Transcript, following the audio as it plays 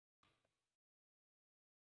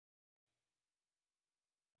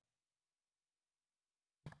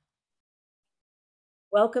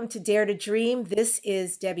Welcome to Dare to Dream. This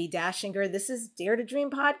is Debbi Dachinger. This is Dare to Dream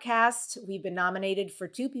podcast. We've been nominated for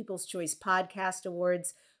 2 People's Choice Podcast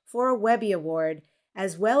Awards, for a Webby Award,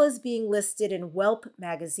 as well as being listed in Whelp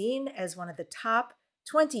magazine as one of the top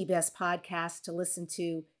 20 best podcasts to listen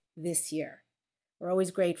to this year. We're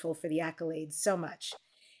always grateful for the accolades so much.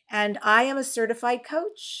 And I am a certified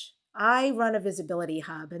coach. I run a visibility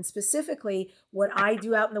hub, and specifically what I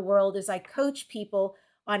do out in the world is I coach people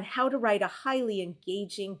on how to write a highly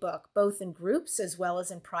engaging book, both in groups as well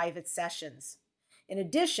as in private sessions. In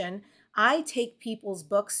addition, I take people's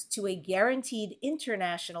books to a guaranteed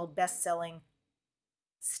international best-selling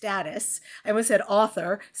status. I almost said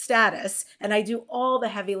author status, and I do all the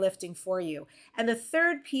heavy lifting for you. And the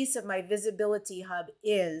third piece of my visibility hub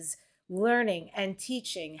is learning and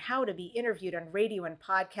teaching how to be interviewed on radio and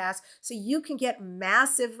podcasts so you can get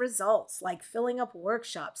massive results like filling up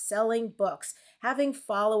workshops, selling books, having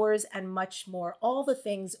followers, and much more. All the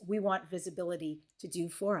things we want visibility to do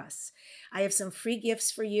for us. I have some free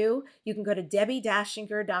gifts for you. You can go to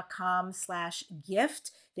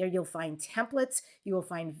debbidachinger.com/gift. There you'll find templates. You will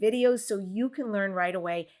find videos so you can learn right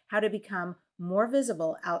away how to become more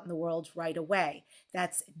visible out in the world right away.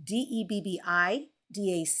 That's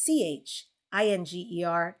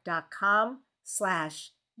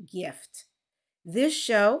debbidachinger.com/gift. This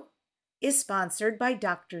show is sponsored by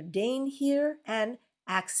Dr. Dane here and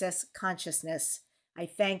Access Consciousness. I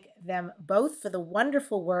thank them both for the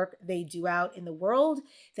wonderful work they do out in the world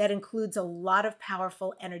that includes a lot of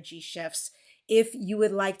powerful energy shifts. If you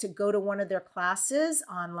would like to go to one of their classes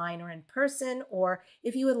online or in person, or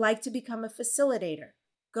if you would like to become a facilitator,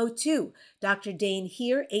 go to Dr. Dane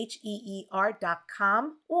here,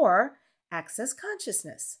 HEER.com, or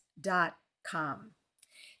accessconsciousness.com.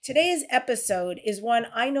 Today's episode is one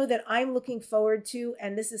I know that I'm looking forward to,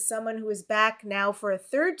 and this is someone who is back now for a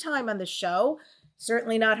third time on the show.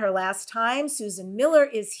 Certainly not her last time. Susan Miller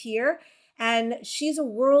is here, and she's a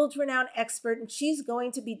world-renowned expert, and she's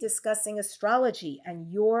going to be discussing astrology and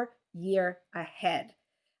your year ahead.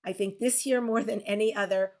 I think this year more than any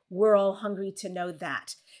other, we're all hungry to know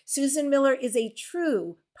that. Susan Miller is a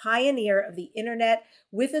true pioneer of the internet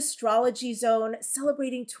with Astrology Zone,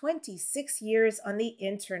 celebrating 26 years on the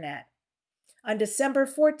internet. On December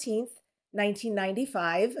 14th,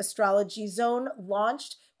 1995, Astrology Zone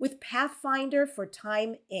launched with Pathfinder for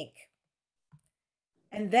Time Inc.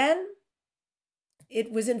 And then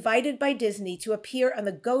it was invited by Disney to appear on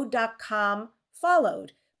the Go.com,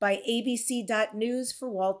 followed by ABC.News for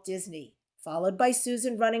Walt Disney, followed by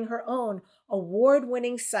Susan running her own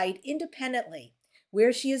award-winning site independently,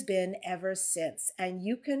 where she has been ever since. And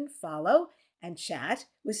you can follow and chat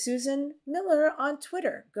with Susan Miller on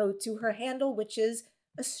Twitter. Go to her handle, which is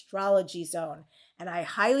Astrology Zone. And I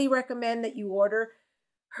highly recommend that you order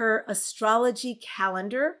her astrology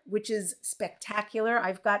calendar, which is spectacular.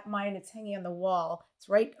 I've got mine, it's hanging on the wall. It's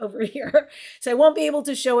right over here. So I won't be able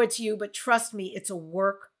to show it to you, but trust me, it's a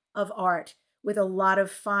work of art with a lot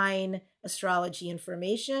of fine astrology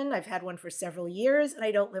information. I've had one for several years and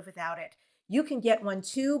I don't live without it. You can get one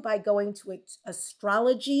too by going to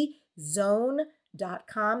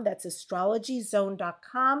astrologyzone.com. That's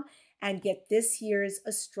astrologyzone.com, and get this year's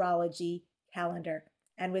astrology calendar.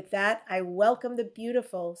 And with that, I welcome the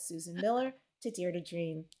beautiful Susan Miller to Dare to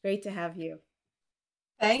Dream. Great to have you.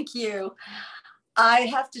 Thank you. I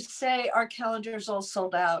have to say our calendar's all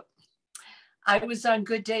sold out. I was on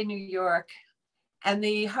Good Day New York and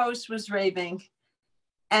the host was raving.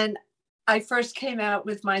 And I first came out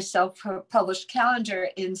with my self-published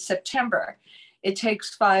calendar in September. It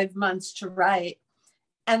takes 5 months to write.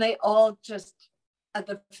 And they all just, I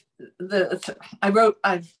wrote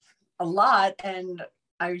a lot, and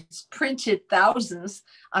I printed thousands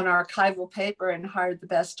on archival paper and hired the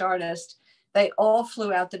best artist. They all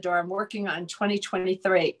flew out the door. I'm working on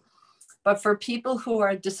 2023. But for people who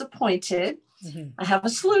are disappointed, I have a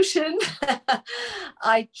solution.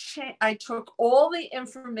 I took all the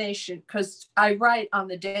information, because I write on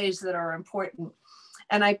the days that are important,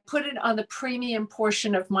 and I put it on the premium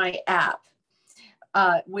portion of my app,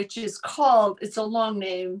 which is called, it's a long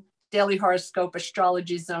name, Daily Horoscope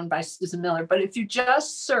Astrology Zone by Susan Miller. But if you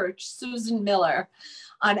just search Susan Miller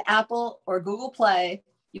on Apple or Google Play,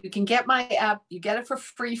 you can get my app. You get it for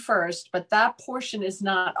free first, but that portion is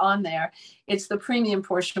not on there. It's the premium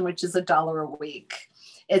portion, which is $1 a week.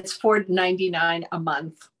 It's $4.99 a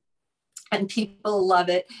month, and people love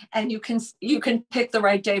it. And you can pick the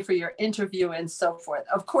right day for your interview and so forth.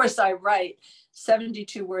 Of course, I write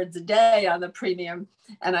 72 words a day on the premium,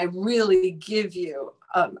 and I really give you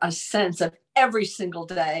a sense of every single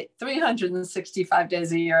day, 365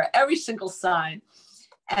 days a year, every single sign.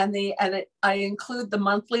 I include the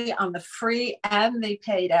monthly on the free and the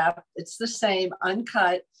paid app. It's the same,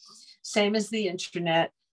 uncut, same as the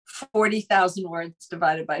internet. 40,000 words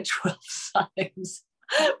divided by 12 signs.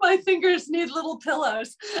 My fingers need little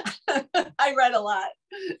pillows. I read a lot.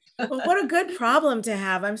 Well, what a good problem to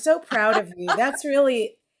have. I'm so proud of you. That's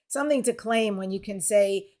really something to claim when you can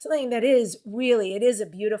say something that is really, it is a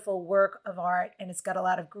beautiful work of art, and it's got a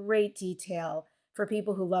lot of great detail for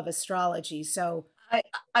people who love astrology. So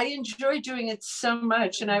I enjoy doing it so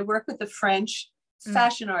much. And I work with a French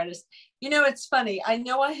fashion artist. You know, it's funny. I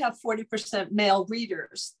know I have 40% male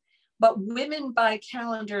readers, but women buy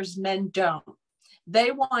calendars, men don't.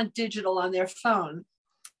 They want digital on their phone.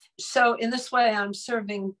 So in this way, I'm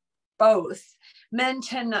serving both. Men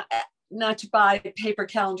tend not to buy paper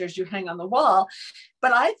calendars you hang on the wall,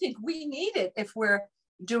 but I think we need it if we're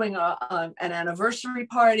doing an anniversary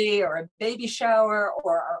party or a baby shower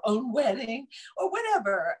or our own wedding or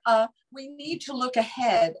whatever. We need to look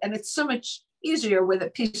ahead, and it's so much easier with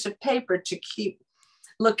a piece of paper to keep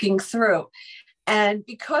looking through. And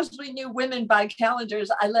because we knew women buy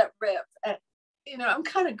calendars, I let rip. And, you know, I'm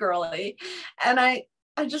kind of girly, and I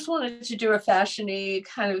just wanted to do a fashiony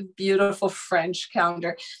kind of beautiful French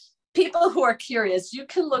calendar. People who are curious, you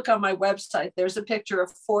can look on my website. There's a picture of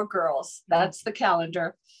 4 girls. That's the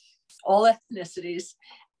calendar, all ethnicities.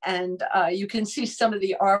 And you can see some of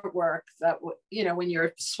the artwork that, you know, when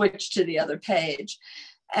you're switched to the other page.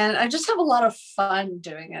 And I just have a lot of fun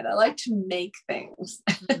doing it. I like to make things.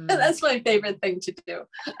 That's my favorite thing to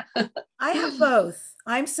do. I have both.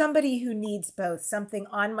 I'm somebody who needs both, something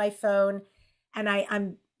on my phone, and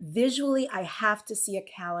I'm visually, I have to see a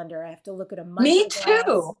calendar. I have to look at a month. Me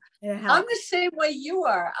too. I'm the same way you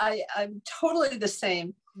are. I'm totally the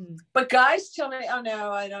same. But guys tell me, oh no,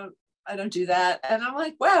 I don't do that. And I'm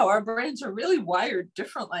like, wow, our brains are really wired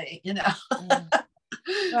differently, you know.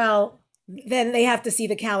 Well, then they have to see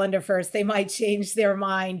the calendar first. They might change their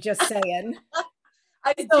mind, just saying.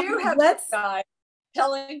 I do have a guy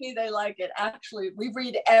telling me they like it. Actually, we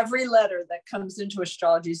read every letter that comes into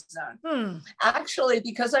Astrology Zone. Actually,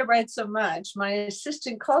 because I write so much, my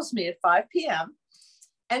assistant calls me at 5 p.m.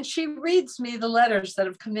 and she reads me the letters that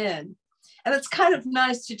have come in. And it's kind of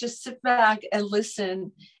nice to just sit back and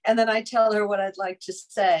listen. And then I tell her what I'd like to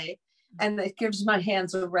say. And it gives my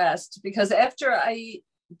hands a rest, because after I eat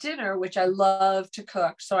dinner, which I love to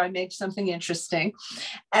cook, so I make something interesting,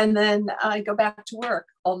 and then I go back to work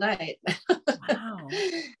all night. Wow.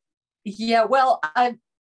 Yeah, well, I've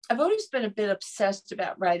always been a bit obsessed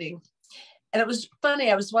about writing. And it was funny,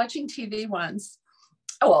 I was watching TV once,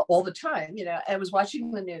 well, all the time, you know, I was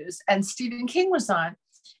watching the news and Stephen King was on,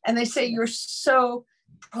 and they say, you're so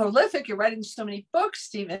prolific, you're writing so many books,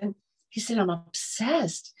 Stephen. He said, I'm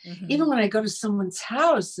obsessed. Even when I go to someone's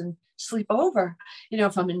house and sleep over, you know,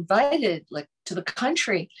 if I'm invited like to the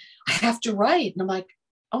country, I have to write. And I'm like,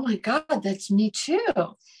 oh my God, that's me too.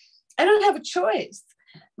 I don't have a choice.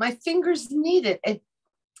 My fingers need it.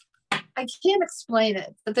 I can't explain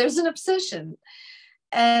it, but there's an obsession.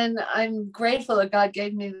 And I'm grateful that God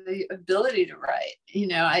gave me the ability to write. You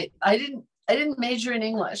know, I didn't major in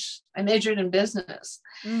English. I majored in business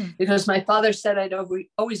because my father said I'd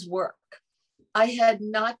always work. I had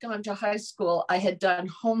not gone to high school. I had done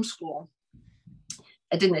homeschool.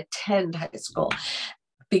 I didn't attend high school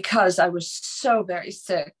because I was so very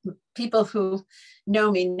sick. People who know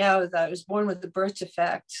me know that I was born with a birth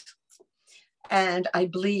defect and I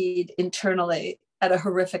bleed internally at a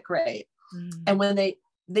horrific rate. And when they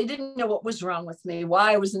didn't know what was wrong with me,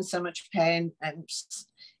 why I was in so much pain, and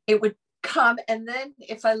it would come. And then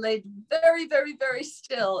if I laid very, very, very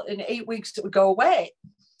still, in 8 weeks, it would go away.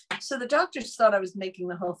 So the doctors thought I was making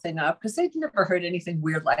the whole thing up because they'd never heard anything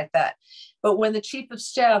weird like that. But when the chief of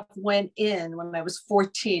staff went in when I was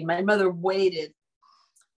 14, my mother waited.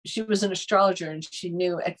 She was an astrologer and she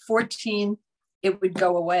knew at 14 it would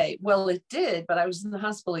go away. Well, it did, but I was in the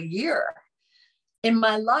hospital a year. In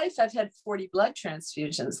my life, I've had 40 blood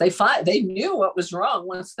transfusions. They knew what was wrong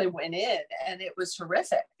once they went in, and it was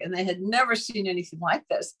horrific. And they had never seen anything like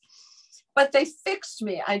this. But they fixed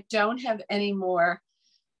me. I don't have any more.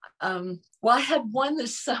 Well, I had one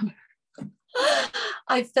this summer.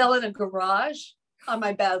 I fell in a garage on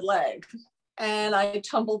my bad leg, and I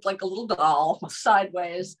tumbled like a little doll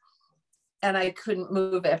sideways, and I couldn't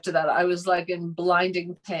move after that. I was like in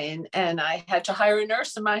blinding pain, and I had to hire a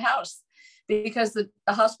nurse in my house because the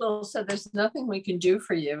hospital said, there's nothing we can do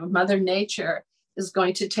for you. Mother Nature is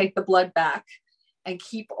going to take the blood back and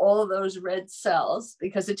keep all those red cells,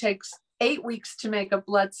 because it takes 8 weeks to make a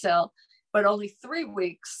blood cell, but only 3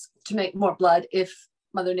 weeks to make more blood if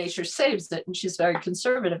Mother Nature saves it. And she's very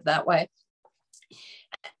conservative that way.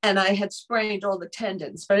 And I had sprained all the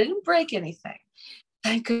tendons, but I didn't break anything.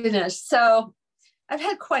 Thank goodness. So I've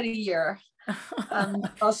had quite a year.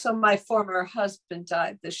 Also, my former husband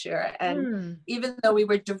died this year. And even though we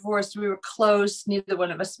were divorced, we were close. Neither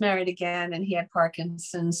one of us married again. And he had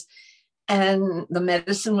Parkinson's. And the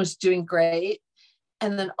medicine was doing great.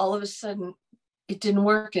 And then all of a sudden, it didn't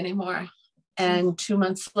work anymore. And 2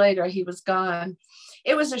 months later, he was gone.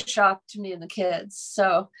 It was a shock to me and the kids.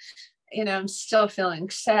 So, you know, I'm still feeling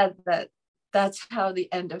sad that that's how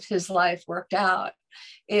the end of his life worked out.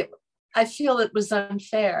 I feel it was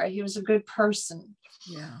unfair. He was a good person.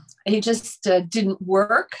 Yeah. He just didn't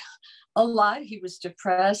work a lot. He was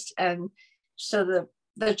depressed. And so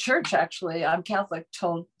the church, actually, I'm Catholic,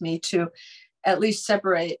 told me to at least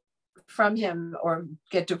separate from him or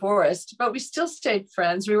get divorced. But we still stayed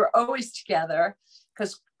friends. We were always together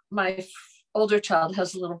because my older child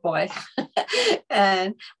has a little boy.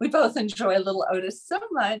 And we both enjoy little Otis so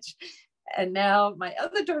much. And now my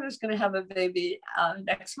other daughter is going to have a baby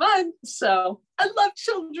next month. So I love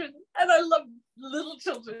children and I love little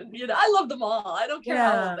children. You know, I love them all. I don't care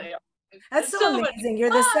how old they are. That's so amazing.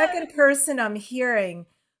 You're the second person I'm hearing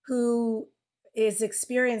who is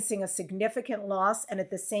experiencing a significant loss, and at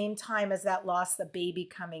the same time as that loss, the baby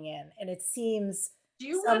coming in. And it seems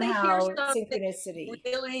somehow synchronicity.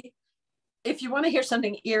 Really, if you want to hear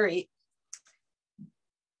something eerie,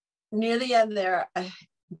 near the end there,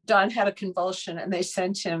 Don had a convulsion and they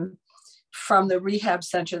sent him from the rehab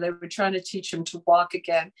center. They were trying to teach him to walk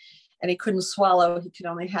again, and he couldn't swallow. He could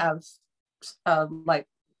only have like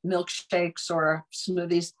milkshakes or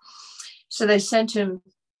smoothies. So they sent him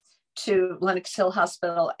to Lenox Hill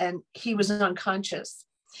Hospital, and he was unconscious.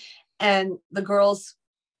 And the girls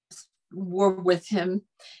were with him,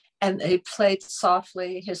 and they played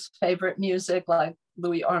softly his favorite music, like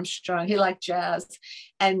Louis Armstrong. He liked jazz.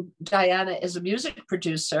 And Diana is a music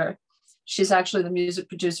producer. She's actually the music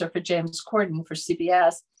producer for James Corden for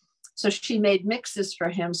CBS. So she made mixes for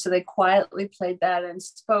him. So they quietly played that and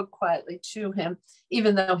spoke quietly to him,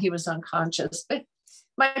 even though he was unconscious. But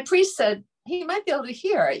my priest said he might be able to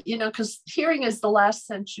hear, you know, because hearing is the last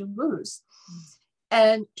sense you lose.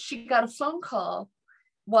 And she got a phone call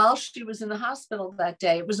while she was in the hospital that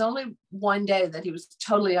day. It was only one day that he was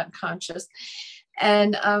totally unconscious.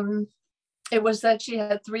 And it was that she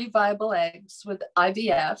had 3 viable eggs with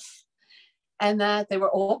IVF, and that they were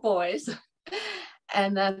all boys,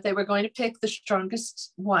 and that they were going to pick the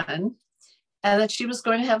strongest one, and that she was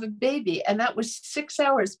going to have a baby. And that was 6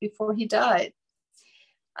 hours before he died.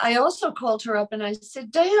 I also called her up and I said,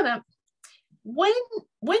 Diana, when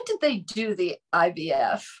did they do the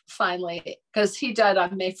IVF finally? Because he died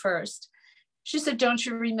on May 1st. She said, don't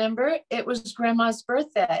you remember? It was Grandma's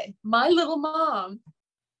birthday. My little mom,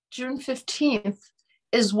 June 15th,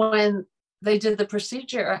 is when they did the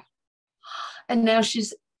procedure. And now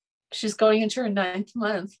she's going into her 9th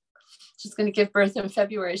month. She's going to give birth in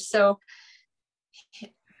February. So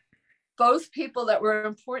both people that were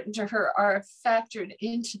important to her are factored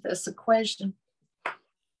into this equation.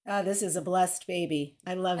 This is a blessed baby.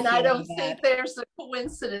 I love and I don't think there's a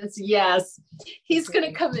coincidence. Yes, he's going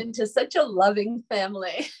to come into such a loving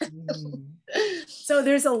family. So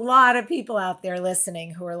there's a lot of people out there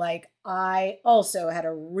listening who are like, I also had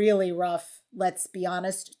a really rough, let's be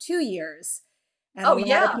honest, 2 years. And a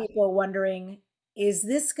lot of people wondering, is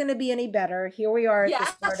this going to be any better? Here we are at the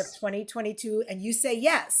start of 2022, and you say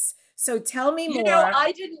yes. So tell me more. You know,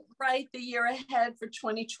 I didn't write the year ahead for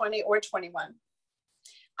 2020 or 21.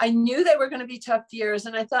 I knew they were going to be tough years,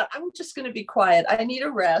 and I thought, I'm just going to be quiet. I need a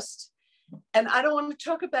rest. And I don't want to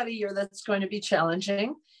talk about a year that's going to be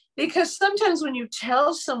challenging, because sometimes when you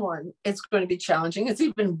tell someone it's going to be challenging, it's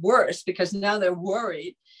even worse because now they're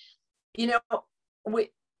worried. You know,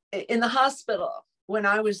 in the hospital, when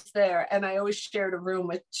I was there, and I always shared a room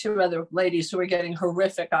with 2 other ladies who were getting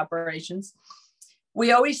horrific operations,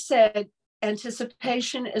 we always said,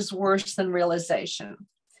 anticipation is worse than realization.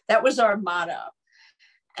 That was our motto.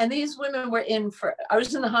 And these women were I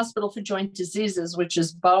was in the hospital for joint diseases, which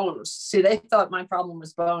is bones. See, they thought my problem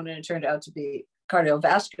was bone, and it turned out to be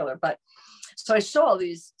cardiovascular. But so I saw all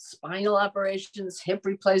these spinal operations, hip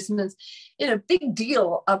replacements, big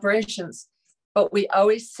deal operations. But we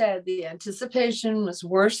always said the anticipation was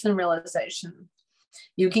worse than realization.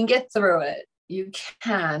 You can get through it. You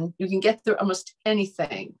can get through almost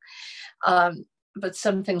anything. But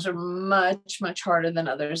some things are much, much harder than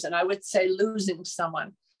others. And I would say losing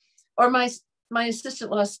someone, or my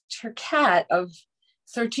assistant lost her cat of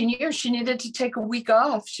 13 years. She needed to take a week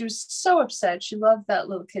off. She was so upset. She loved that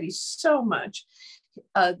little kitty so much.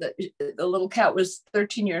 The little cat was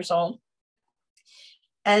 13 years old.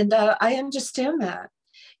 And I understand that,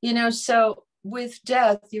 so with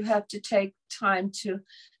death, you have to take time to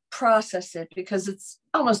process it because it's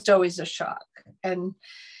almost always a shock and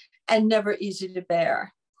never easy to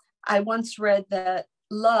bear. I once read that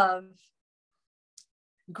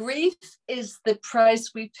grief is the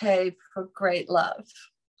price we pay for great love.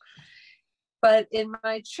 But in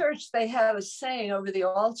my church, they have a saying over the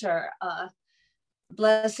altar,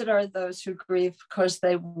 blessed are those who grieve because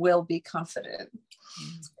they will be comforted.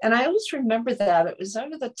 And I always remember that. It was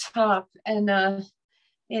over the top. And,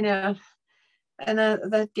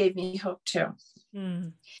 that gave me hope too.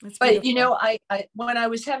 But, I when I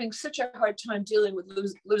was having such a hard time dealing with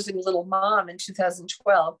losing little mom in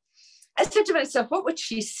 2012, I said to myself, what would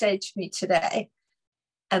she say to me today?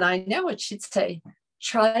 And I know what she'd say.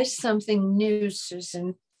 Try something new,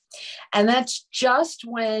 Susan. And that's just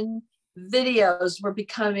when videos were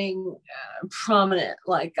becoming prominent.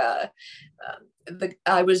 Like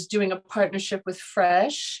I was doing a partnership with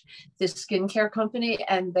Fresh, this skincare company,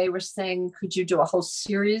 and they were saying, could you do a whole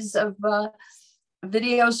series of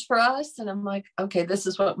videos for us? And I'm like, okay, this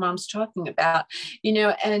is what mom's talking about,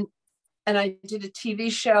 and I did a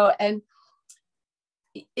TV show, and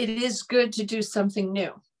it is good to do something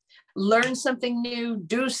new, learn something new,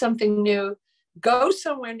 do something new, go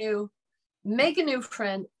somewhere new, make a new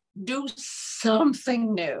friend, do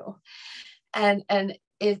something new. And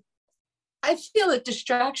I feel it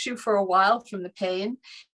distracts you for a while from the pain,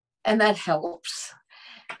 and that helps.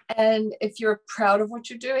 And if you're proud of what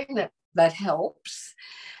you're doing, that helps.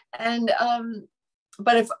 And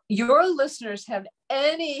but if your listeners have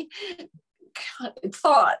any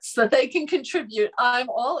thoughts that they can contribute, I'm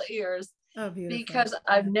all ears. Oh, beautiful. Because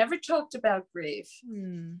I've never talked about grief.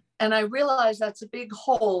 And I realize that's a big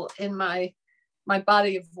hole in my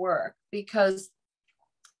body of work, because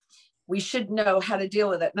we should know how to deal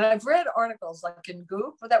with it. And I've read articles like in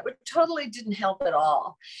Goop that totally didn't help at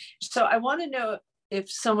all. So I want to know if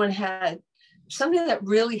someone had something that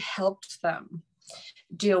really helped them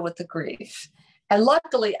deal with the grief. And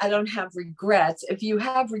luckily, I don't have regrets. If you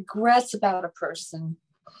have regrets about a person,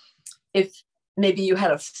 if maybe you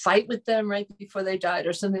had a fight with them right before they died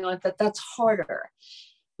or something like that, that's harder.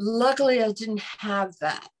 Luckily, I didn't have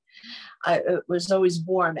that. It was always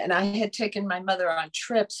warm. And I had taken my mother on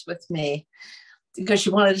trips with me because she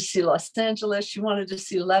wanted to see Los Angeles. She wanted to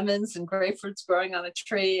see lemons and grapefruits growing on a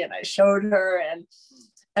tree. And I showed her,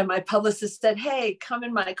 and my publicist said, hey, come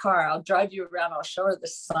in my car. I'll drive you around. I'll show her the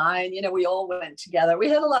sign. We all went together. We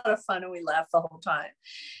had a lot of fun, and we laughed the whole time.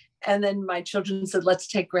 And then my children said, let's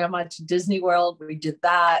take grandma to Disney World. We did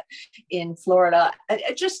that in Florida.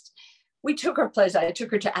 We took her places. I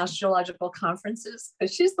took her to astrological conferences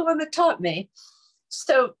because she's the one that taught me.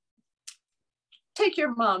 So take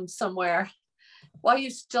your mom somewhere while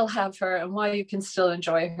you still have her, and while you can still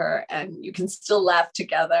enjoy her, and you can still laugh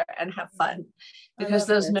together and have fun, because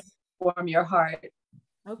those memories warm your heart.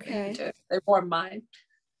 Okay. They warm mine.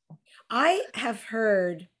 I have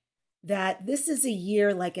heard that this is a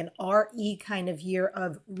year, like an RE kind of year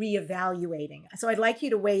of reevaluating. So I'd like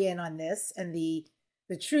you to weigh in on this and the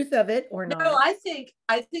truth of it or not. No, I think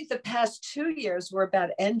the past 2 years were about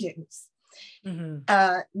endings.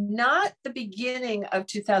 Not the beginning of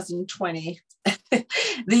 2020.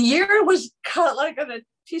 The year was cut like on a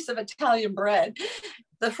piece of Italian bread.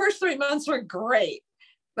 The first 3 months were great,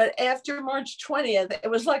 but after March 20th, it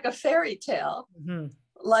was like a fairy tale.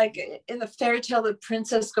 Like in the fairy tale, the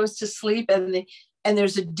princess goes to sleep, and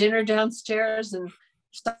there's a dinner downstairs, and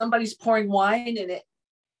somebody's pouring wine, and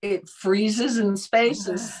it freezes in space,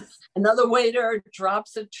 and another waiter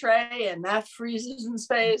drops a tray, and that freezes in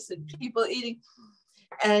space, and people eating.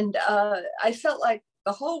 And I felt like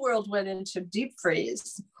the whole world went into deep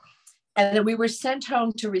freeze, and then we were sent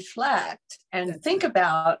home to reflect and think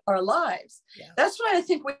about our lives. That's why I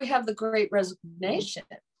think we have the Great Resignation,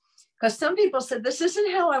 because some people said, this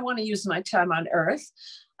isn't how I want to use my time on earth.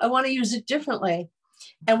 I want to use it differently.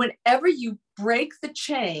 And whenever you break the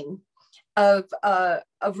chain of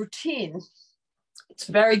routine, it's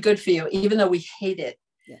very good for you, even though we hate it.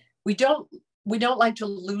 We don't like to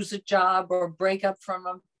lose a job or break up from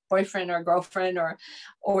a boyfriend or girlfriend, or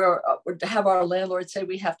have our landlord say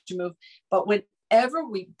we have to move. But whenever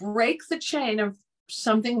we break the chain of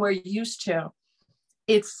something we're used to,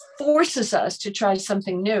 it forces us to try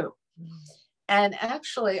something new. And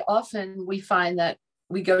actually, often we find that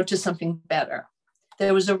we go to something better.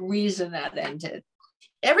 There was a reason that ended.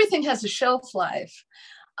 Everything has a shelf life.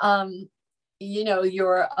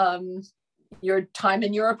 Your time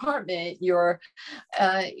in your apartment, your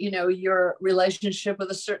relationship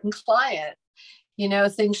with a certain client,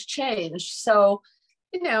 things change. So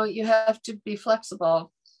you have to be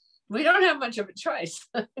flexible. We don't have much of a choice.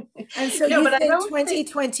 And so No, you but I think don't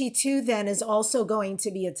 2022 then is also going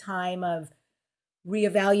to be a time of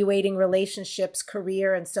reevaluating relationships,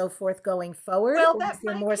 career, and so forth going forward? well, Or is that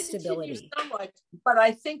there might more continue stability? somewhat, but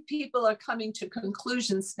I think people are coming to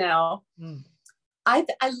conclusions now. Mm. I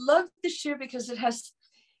love this year because it has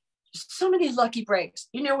so many lucky breaks.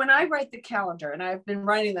 When I write the calendar, and I've been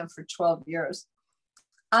writing them for 12 years,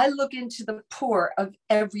 I look into the pour of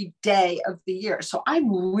every day of the year. So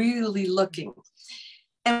I'm really looking.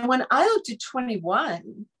 And when I looked at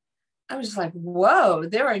 21, I was like, whoa,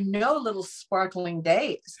 there are no little sparkling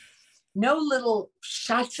days, no little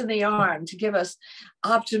shots in the arm to give us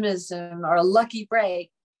optimism or a lucky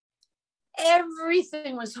break.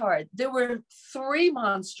 Everything was hard. There were 3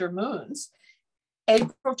 monster moons.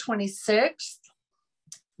 April 26th,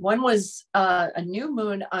 one was a new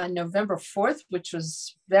moon on November 4th, which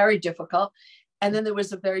was very difficult. And then there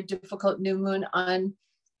was a very difficult new moon on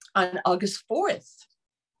August 4th.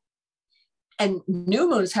 And new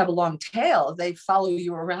moons have a long tail. They follow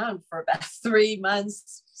you around for about 3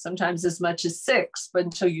 months, sometimes as much as 6, but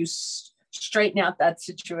until you straighten out that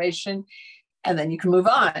situation, and then you can move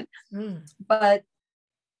on. Mm. But,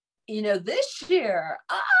 this year,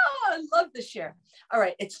 I love this year. All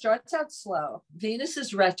right, it starts out slow. Venus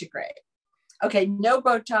is retrograde. Okay, no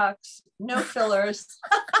Botox, no fillers.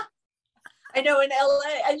 I know in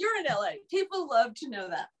LA, and you're in LA, people love to know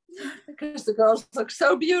that because the girls look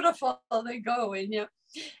so beautiful. They go in,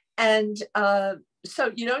 and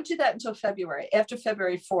so you don't do that until February. After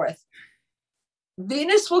February 4th,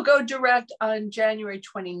 Venus will go direct on January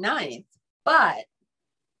 29th, but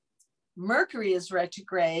Mercury is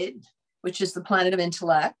retrograde, which is the planet of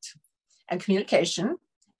intellect and communication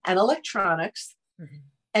and electronics. Mm-hmm.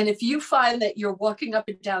 And if you find that you're walking up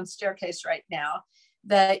and down staircase right now,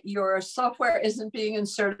 that your software isn't being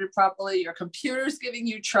inserted properly, your computer's giving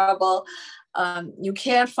you trouble, you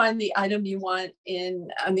can't find the item you want in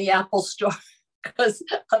the Apple store because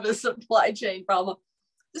of a supply chain problem,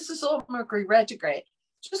 this is all Mercury retrograde.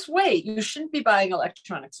 Just wait. You shouldn't be buying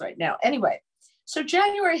electronics right now. Anyway, so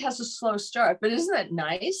January has a slow start, but isn't that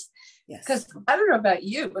nice? Yes. Because I don't know about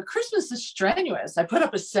you, but Christmas is strenuous. I put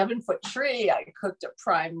up a 7-foot tree. I cooked a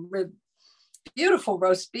prime rib, beautiful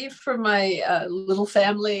roast beef for my little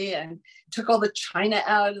family, and took all the china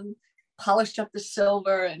out and polished up the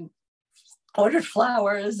silver and ordered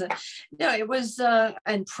flowers. And it was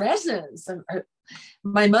and presents. And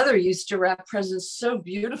my mother used to wrap presents so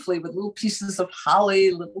beautifully with little pieces of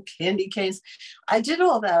holly, little candy canes. I did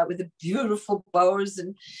all that with the beautiful bows,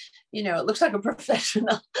 and it looks like a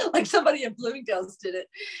professional, like somebody at Bloomingdale's did it.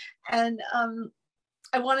 And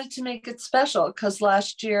I wanted to make it special because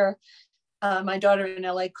last year my daughter in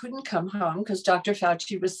LA couldn't come home because Dr.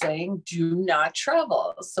 Fauci was saying, do not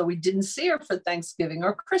travel. So we didn't see her for Thanksgiving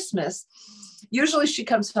or Christmas. Usually she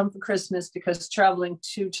comes home for Christmas because traveling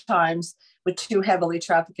 2 times with 2 heavily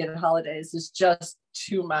trafficked holidays is just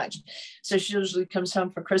too much. So she usually comes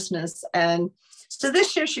home for Christmas. And so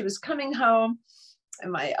this year she was coming home,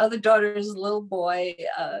 and my other daughter's little boy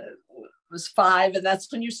was 5. And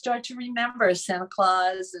that's when you start to remember Santa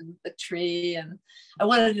Claus and the tree. And I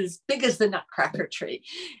wanted it as big as the Nutcracker tree.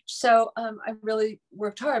 So I really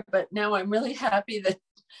worked hard, but now I'm really happy that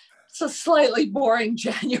it's a slightly boring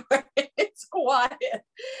January. It's quiet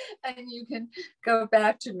and you can go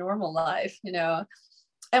back to normal life,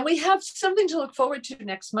 And we have something to look forward to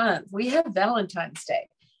next month. We have Valentine's Day.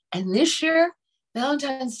 And this year,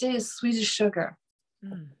 Valentine's Day is sweet as sugar.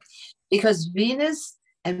 Because Venus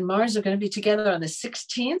and Mars are going to be together on the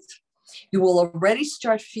 16th. You will already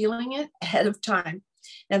start feeling it ahead of time.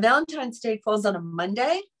 Now, Valentine's Day falls on a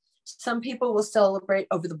Monday. Some people will celebrate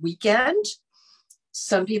over the weekend.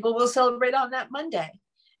 Some people will celebrate on that Monday.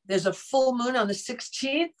 There's a full moon on the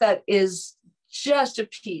 16th that is just a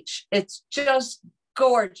peach. It's just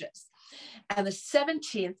gorgeous. And the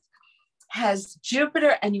 17th has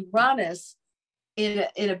Jupiter and Uranus in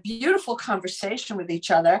a beautiful conversation with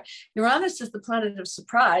each other. Uranus is the planet of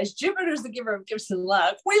surprise. Jupiter is the giver of gifts and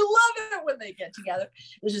love. We love it when they get together.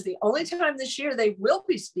 This is the only time this year they will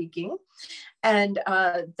be speaking. And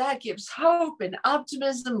that gives hope and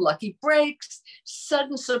optimism, lucky breaks,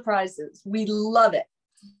 sudden surprises. We love it.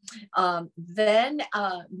 Then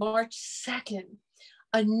March 2nd,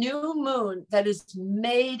 a new moon that is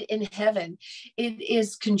made in heaven. It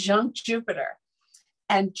is conjunct Jupiter.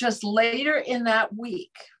 And just later in that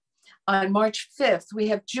week, on March 5th, we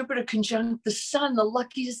have Jupiter conjunct the sun, the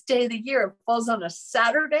luckiest day of the year. It falls on a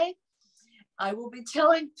Saturday. I will be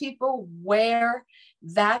telling people where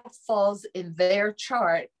that falls in their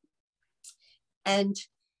chart. And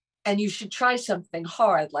and you should try something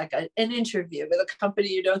hard, like an interview with a company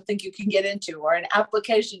you don't think you can get into, or an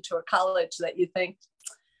application to a college that you think,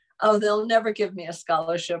 oh, they'll never give me a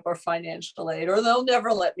scholarship or financial aid, or they'll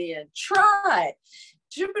never let me in. Try.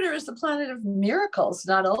 Jupiter is the planet of miracles,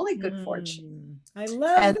 not only good fortune. I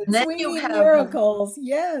love and this. then We you need have miracles.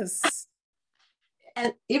 Yes.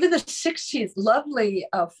 And even the 16th, lovely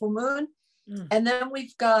full moon. And then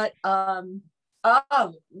we've got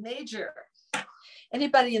major,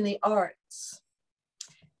 anybody in the arts,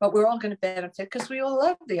 but we're all going to benefit because we all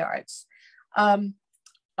love the arts. On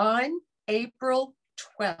April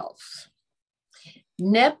 12th,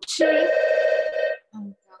 Neptune,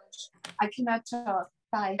 oh gosh, I cannot talk.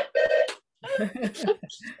 Bye. Sorry.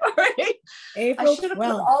 April I should have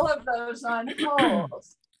 12th. put all of those on hold.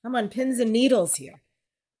 I'm on pins and needles here.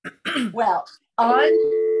 Well,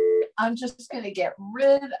 I'm just going to get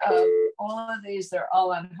rid of all of these. They're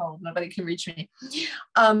all on hold. Nobody can reach me.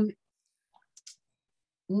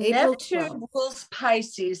 Neptune rules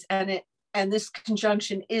Pisces, and this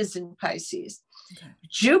conjunction is in Pisces. Okay.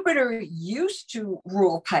 Jupiter used to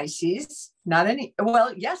rule Pisces,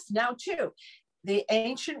 yes, now too. The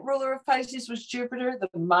ancient ruler of Pisces was Jupiter. The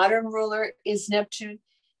modern ruler is Neptune.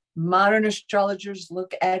 Modern astrologers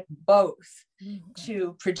look at both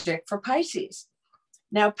to predict for Pisces.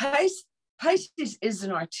 Now, Pisces is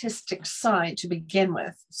an artistic sign to begin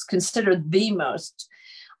with. It's considered the most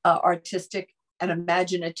artistic and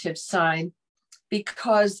imaginative sign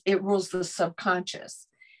because it rules the subconscious.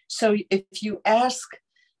 So if you ask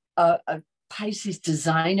a Pisces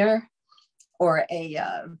designer or a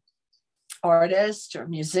artist or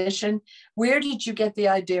musician, where did you get the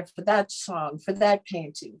idea for that song, for that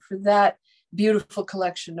painting, for that beautiful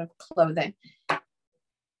collection of clothing?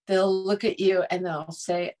 They'll look at you and they'll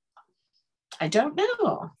say, I don't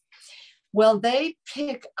know. Well, they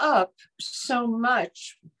pick up so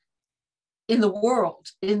much in the world,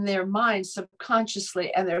 in their mind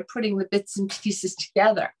subconsciously, and they're putting the bits and pieces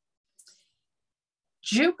together.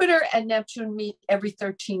 Jupiter and Neptune meet every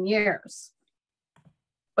 13 years.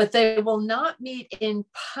 But they will not meet in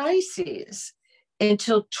Pisces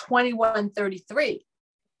until 2133.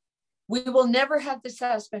 We will never have this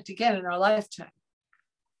aspect again in our lifetime.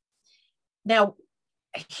 Now,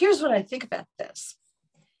 here's what I think about this.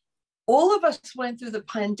 All of us went through the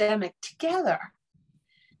pandemic together.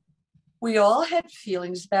 We all had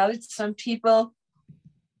feelings about it. Some people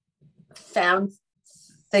found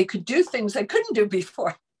they could do things they couldn't do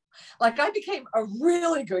before. Like I became a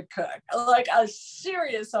really good cook, like a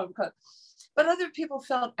serious home cook. But other people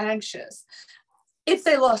felt anxious. If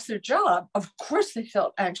they lost their job, of course they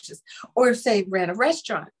felt anxious. Or if they ran a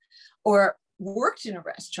restaurant or worked in a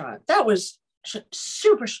restaurant, that was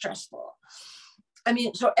super stressful. I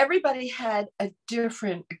mean, so everybody had a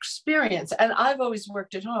different experience. And I've always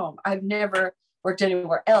worked at home. I've never worked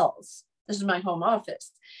anywhere else. This is my home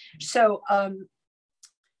office. So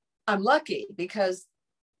I'm lucky because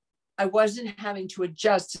I wasn't having to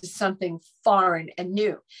adjust to something foreign and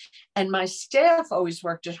new. And my staff always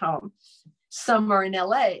worked at home. Some are in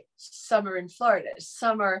LA, some are in Florida,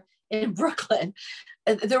 some are in Brooklyn.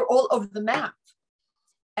 And they're all over the map.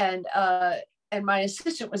 And my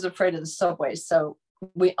assistant was afraid of the subway, so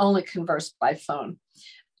we only conversed by phone.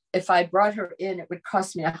 If I brought her in, it would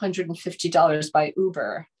cost me $150 by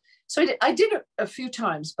Uber. So I did it a few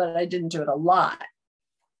times, but I didn't do it a lot.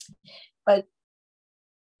 But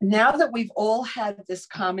now that we've all had this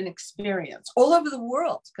common experience all over the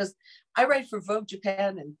world, because I write for Vogue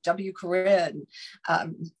Japan and W Korea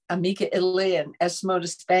and Amica Italy and Esmo to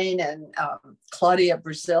Spain and Claudia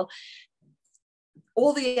Brazil,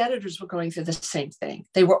 all the editors were going through the same thing.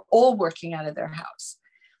 They were all working out of their house.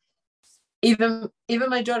 Even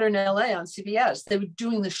my daughter in LA on CBS, they were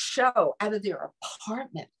doing the show out of their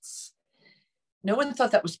apartments. No one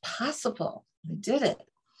thought that was possible. They did it.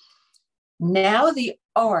 Now the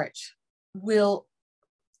art will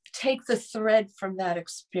take the thread from that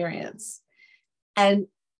experience, and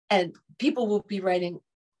people will be writing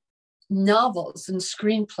novels and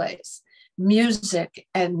screenplays, music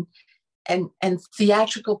and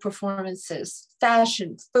theatrical performances,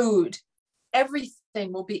 fashion, food,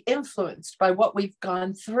 everything will be influenced by what we've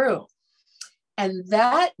gone through. And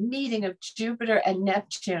that meeting of Jupiter and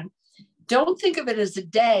Neptune, don't think of it as a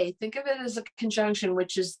day, think of it as a conjunction,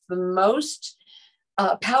 which is the most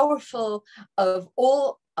powerful of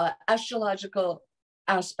all astrological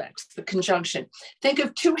aspects, the conjunction. Think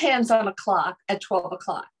of two hands on a clock at 12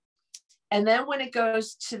 o'clock. And then when it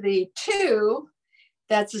goes to the 2,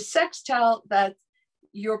 that's a sextile, that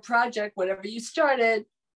your project, whatever you started,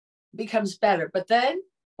 becomes better. But then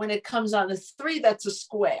when it comes on the 3, that's a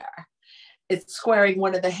square. it's squaring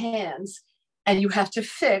one of the hands, and you have to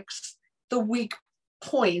fix the weak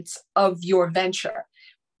points of your venture.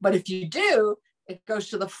 But if you do, it goes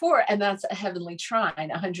to the 4, and that's a heavenly trine,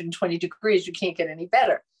 120 degrees. You can't get any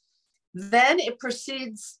better. Then it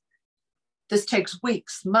proceeds. This takes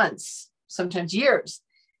weeks, months, sometimes years,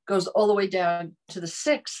 goes all the way down to the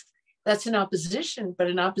 6. That's an opposition, but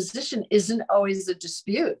an opposition isn't always a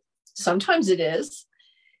dispute. Sometimes it is.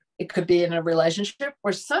 It could be in a relationship,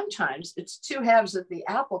 or sometimes it's 2 halves of the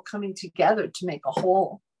apple coming together to make a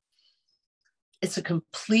whole. It's a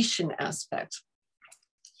completion aspect.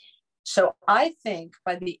 So I think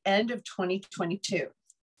by the end of 2022,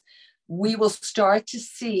 we will start to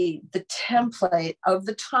see the template of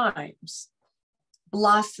the times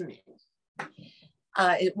blossoming.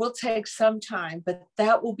 It will take some time, but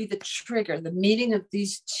that will be the trigger, the meeting of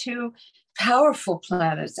these 2 powerful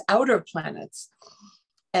planets, outer planets.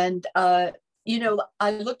 And, I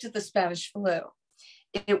looked at the Spanish flu.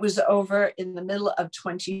 It was over in the middle of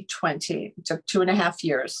 2020. It took 2.5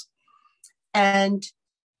 years. And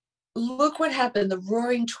look what happened, the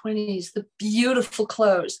roaring 20s, the beautiful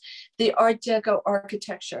clothes, the Art Deco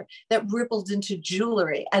architecture that rippled into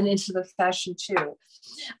jewelry and into the fashion too.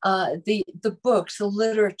 The books, the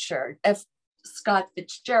literature, F. Scott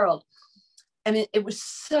Fitzgerald. I mean, it was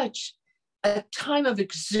such a time of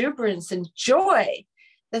exuberance and joy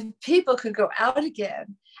that people could go out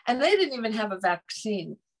again. And they didn't even have a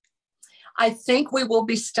vaccine. I think we will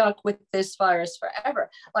be stuck with this virus forever.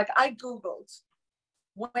 Like I Googled,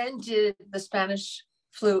 when did the Spanish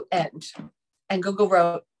flu end? And Google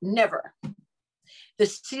wrote, never. The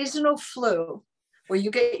seasonal flu, where you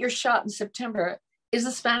get your shot in September, is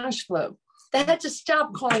the Spanish flu. They had to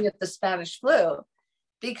stop calling it the Spanish flu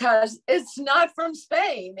because it's not from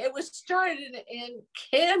Spain. It was started in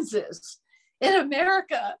Kansas, in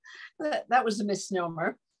America. That was a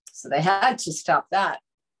misnomer. So they had to stop that.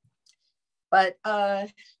 But, so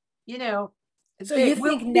you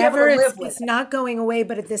think never, it's not going away,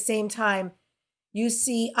 but at the same time, you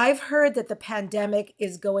see, I've heard that the pandemic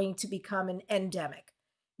is going to become an endemic,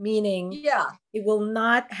 meaning it will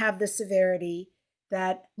not have the severity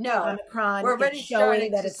that Omicron is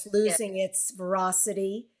showing, that it's losing its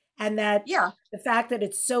veracity, and that the fact that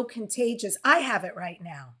it's so contagious. I have it right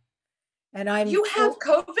now. And You have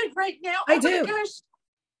COVID right now? I do. Gosh.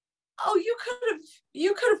 Oh, you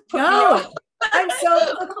could have put me on.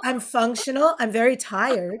 I'm functional. I'm very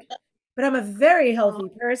tired, but I'm a very healthy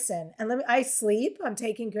person. And I sleep. I'm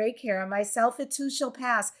taking great care of myself. It too shall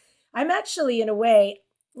pass. I'm actually, in a way,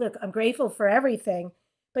 look, I'm grateful for everything,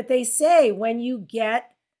 but they say when you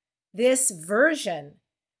get this version,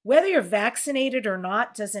 whether you're vaccinated or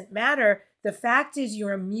not, doesn't matter. The fact is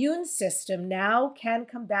your immune system now can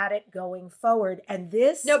combat it going forward. And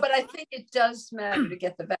this... No, but I think it does matter to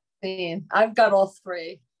get the vaccine. I've got all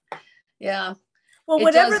 3. Yeah. Well,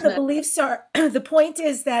 whatever the beliefs are, the point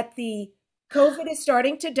is that the COVID is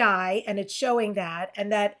starting to die, and it's showing that,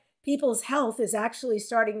 and that people's health is actually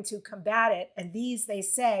starting to combat it. And they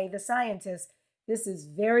say, the scientists, this is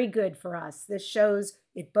very good for us. This shows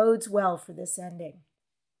it bodes well for this ending.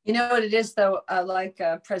 You know what it is, though, like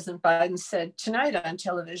President Biden said tonight on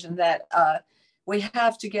television, that we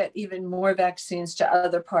have to get even more vaccines to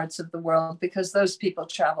other parts of the world because those people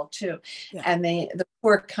travel too. Yeah. And the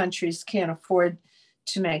poor countries can't afford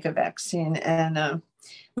to make a vaccine. And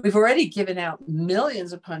we've already given out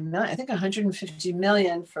millions upon millions, I think 150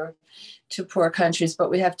 million to poor countries, but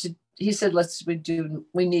we have to, he said,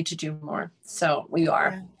 we need to do more. So we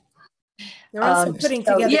are. Yeah. They're also putting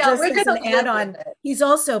together, just as an add-on,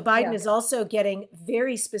 Biden is also getting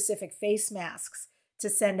very specific face masks to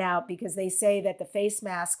send out, because they say that the face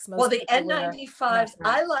masks, the N95s,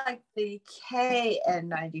 I like the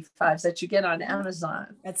KN95s that you get on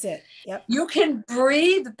Amazon. That's it. Yep. You can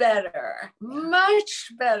breathe better,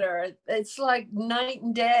 much better. It's like night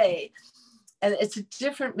and day, and it's a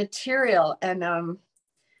different material. And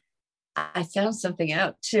I found something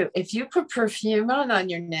out too. If you put perfume on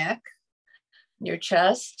your neck, your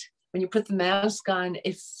chest, when you put the mask on,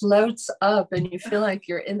 it floats up and you feel like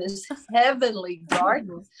you're in this heavenly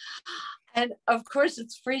garden. And of course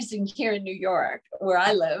it's freezing here in New York where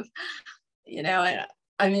I live, and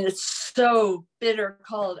I mean, it's so bitter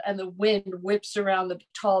cold, and the wind whips around the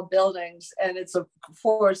tall buildings, and it's of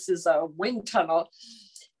course is a wind tunnel,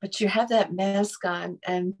 but you have that mask on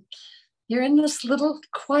and you're in this little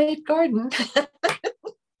quiet garden.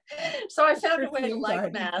 So I found a way to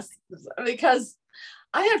like masks, because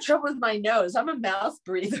I have trouble with my nose. I'm a mouth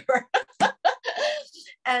breather.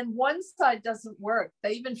 And one side doesn't work.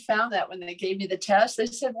 They even found that when they gave me the test. They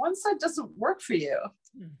said, one side doesn't work for you.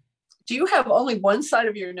 do you have only one side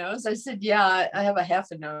of your nose? I said, yeah, I have a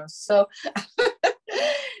half a nose. So,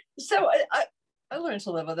 so I learned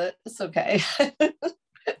to live with it. It's okay.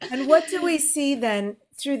 And what do we see then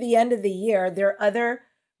through the end of the year? There are other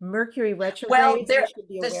Mercury Well, retrogrades we should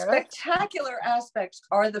be the aware of? spectacular aspects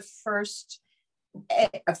are the first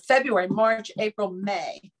February, March, April,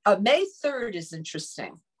 May. May 3rd is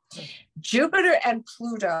interesting. Jupiter and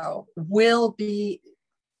Pluto will be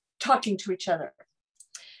talking to each other.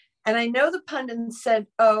 And I know the pundits said,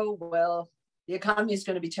 oh, well, the economy is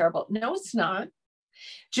going to be terrible. No, it's not.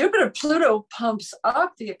 Jupiter, Pluto pumps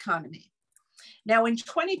up the economy. Now, in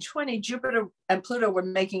 2020, Jupiter and Pluto were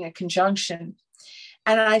making a conjunction.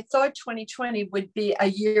 And I thought 2020 would be a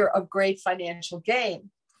year of great financial gain,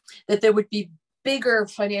 that there would be bigger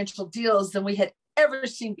financial deals than we had ever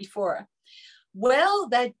seen before. Well,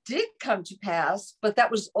 that did come to pass, but that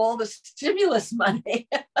was all the stimulus money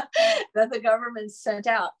that the government sent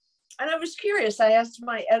out. And I was curious. I asked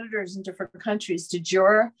my editors in different countries, did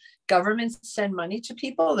your government send money to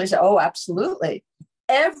people? They said, oh, absolutely.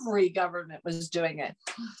 Every government was doing it.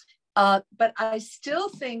 But I still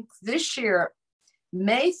think this year,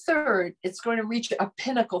 May 3rd, it's going to reach a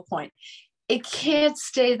pinnacle point. It can't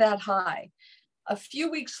stay that high. A few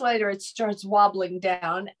weeks later, it starts wobbling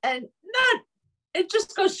down, and it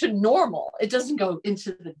just goes to normal. It doesn't go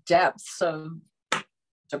into the depths of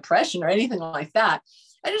depression or anything like that.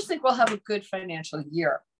 I just think we'll have a good financial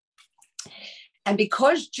year. And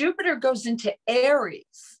because Jupiter goes into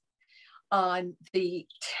Aries on the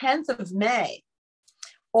 10th of May,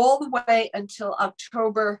 all the way until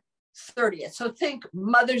October 30th. So think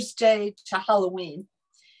Mother's Day to Halloween.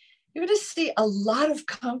 You're going to see a lot of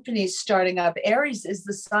companies starting up. Aries is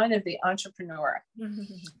the sign of the entrepreneur.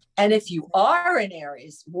 And if you are in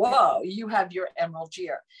Aries, whoa, you have your emerald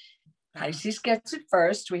year. Pisces gets it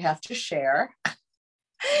first. We have to share.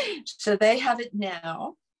 So they have it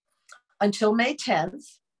now until May 10th.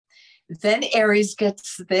 Then Aries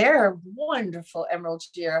gets their wonderful emerald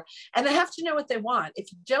year. And they have to know what they want.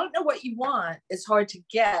 If you don't know what you want, it's hard to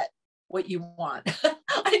get what you want.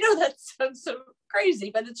 I know that sounds so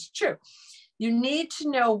crazy, but it's true. You need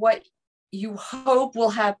to know what you hope will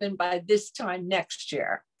happen by this time next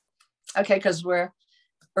year. Okay, because we're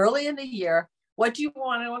early in the year. What do you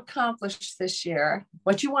want to accomplish this year?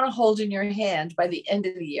 What do you want to hold in your hand by the end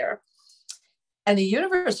of the year? And the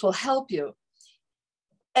universe will help you.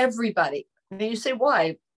 Everybody. And you say,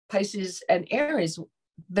 why? Pisces and Aries,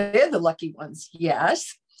 they're the lucky ones.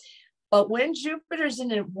 Yes. But when Jupiter's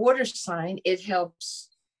in a water sign, it helps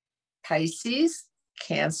Pisces,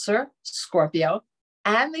 Cancer, Scorpio,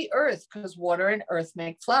 and the Earth, because water and Earth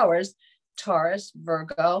make flowers, Taurus,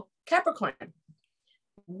 Virgo, Capricorn.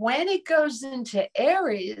 When it goes into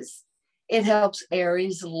Aries, it helps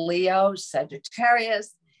Aries, Leo,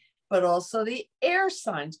 Sagittarius, but also the air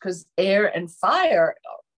signs, because air and fire,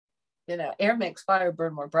 air makes fire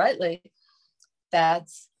burn more brightly.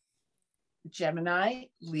 That's Gemini,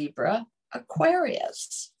 Libra,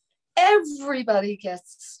 Aquarius. Everybody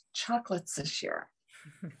gets chocolates this year.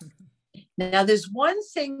 Now, there's one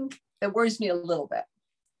thing that worries me a little bit.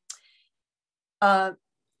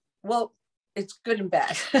 Well, it's good and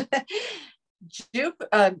bad.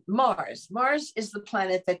 Mars is the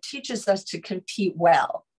planet that teaches us to compete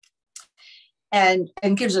well and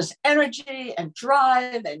gives us energy and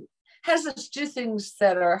drive and has us do things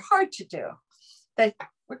that are hard to do, that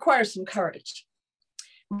require some courage.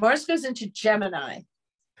 Mars goes into Gemini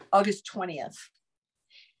August 20th.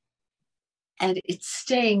 And it's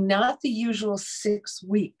staying not the usual 6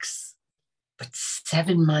 weeks, but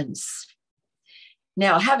 7 months.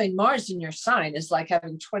 Now, having Mars in your sign is like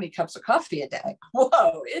having 20 cups of coffee a day.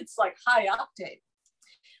 Whoa, it's like high octane.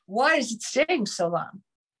 Why is it staying so long?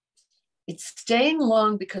 It's staying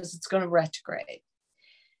long because it's going to retrograde.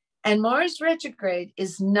 And Mars retrograde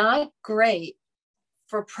is not great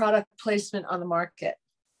for product placement on the market.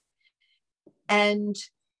 And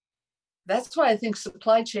that's why I think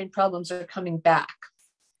supply chain problems are coming back.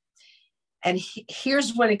 And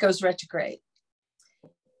here's when it goes retrograde.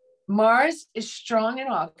 Mars is strong in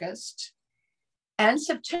August and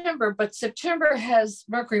September, but September has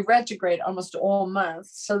Mercury retrograde almost all month.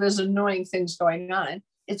 So there's annoying things going on.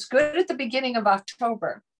 It's good at the beginning of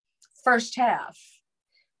October, first half,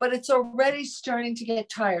 but it's already starting to get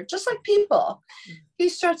tired, just like people. He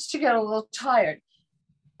starts to get a little tired.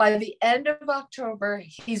 By the end of October,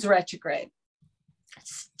 he's retrograde.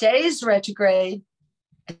 Stays retrograde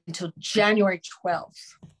until January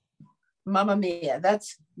 12th. Mamma mia,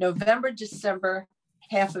 that's November, December,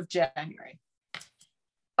 half of January.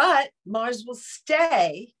 But Mars will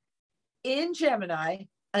stay in Gemini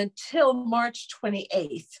until March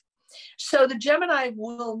 28th. So the Gemini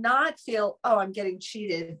will not feel, oh, I'm getting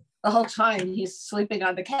cheated the whole time he's sleeping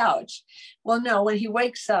on the couch. Well, no, when he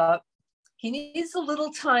wakes up, he needs a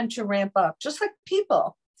little time to ramp up, just like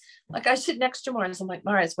people. Like I sit next to Mars. I'm like,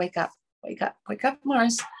 Mars, wake up, wake up, wake up,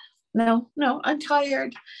 Mars. No, I'm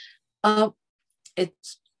tired.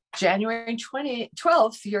 It's January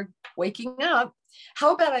 12th. You're waking up.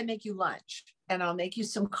 How about I make you lunch and I'll make you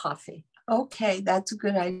some coffee? Okay, that's a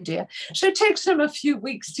good idea. So it takes him a few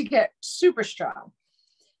weeks to get super strong.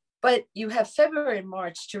 But you have February and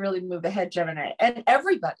March to really move ahead, Gemini, and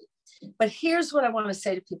everybody. But here's what I want to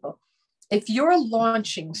say to people. If you're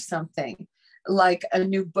launching something like a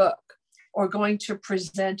new book or going to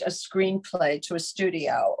present a screenplay to a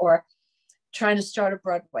studio or trying to start a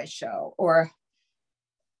Broadway show, or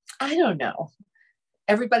I don't know,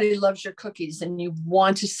 everybody loves your cookies and you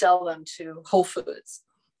want to sell them to Whole Foods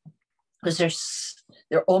because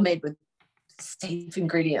they're all made with safe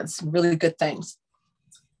ingredients and really good things.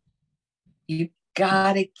 You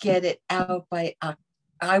got to get it out by,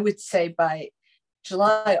 I would say by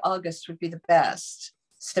July, August would be the best.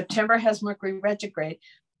 September has Mercury retrograde.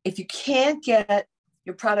 If you can't get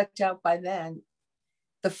your product out by then,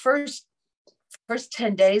 the first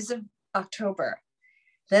 10 days of October,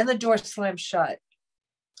 then the door slams shut.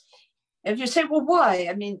 If you say, well, why?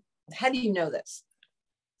 I mean, how do you know this?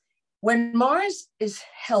 When Mars is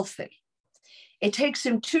healthy, it takes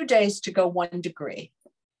him 2 days to go 1 degree.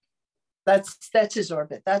 That's his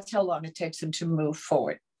orbit. That's how long it takes him to move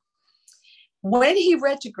forward. When he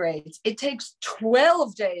retrogrades, it takes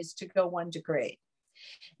 12 days to go 1 degree.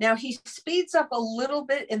 Now he speeds up a little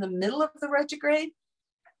bit in the middle of the retrograde,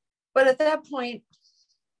 but at that point,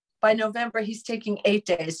 by November, he's taking 8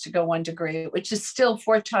 days to go 1 degree, which is still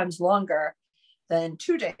 4 times longer than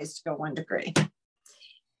 2 days to go 1 degree.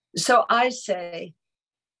 So I say,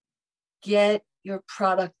 get your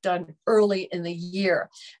product done early in the year.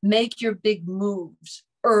 Make your big moves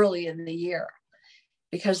early in the year,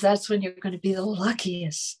 because that's when you're going to be the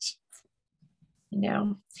luckiest.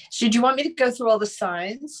 So do you want me to go through all the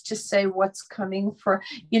signs to say what's coming for,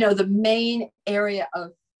 the main area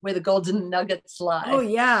of where the golden nuggets lie? Oh,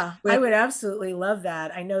 yeah. I would absolutely love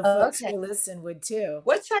that. I know folks who listen would too.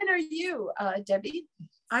 What sign are you, Debbie?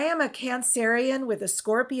 I am a Cancerian with a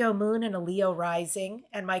Scorpio moon and a Leo rising,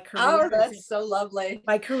 and my career. Oh, that's so lovely.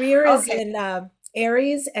 My career is in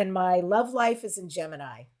Aries, and my love life is in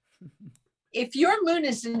Gemini. If your moon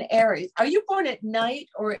is in Aries, are you born at night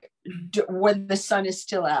or when the sun is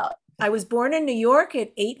still out? I was born in New York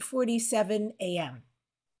at 8:47 a.m.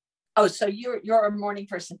 Oh, so you're a morning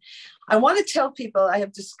person. I want to tell people I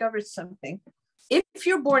have discovered something. If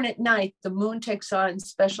you're born at night, the moon takes on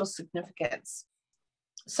special significance,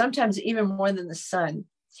 sometimes even more than the sun.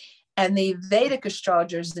 And the Vedic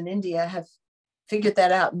astrologers in India have figured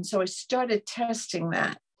that out. And so I started testing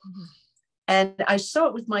that. Mm-hmm. And I saw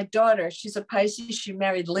it with my daughter. She's a Pisces. She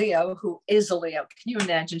married Leo, who is a Leo. Can you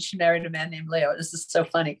imagine? She married a man named Leo. This is so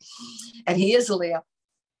funny. And he is a Leo.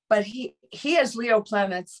 But he has Leo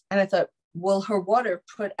planets. And I thought, will her water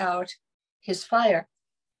put out his fire?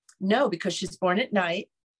 No, because she's born at night.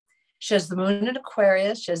 She has the moon in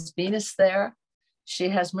Aquarius. She has Venus there. She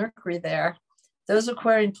has Mercury there. Those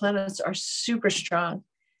Aquarian planets are super strong,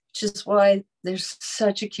 which is why they're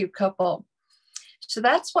such a cute couple. So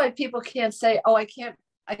that's why people can't say, oh, I can't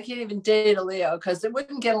even date a Leo because it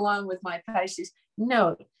wouldn't get along with my Pisces.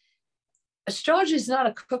 No, astrology is not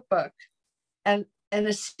a cookbook. And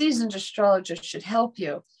a seasoned astrologer should help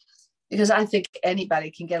you, because I think anybody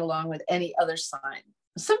can get along with any other sign.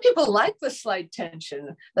 Some people like the slight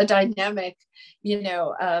tension, the dynamic,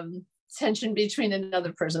 tension between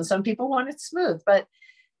another person. Some people want it smooth, but,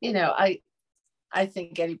 I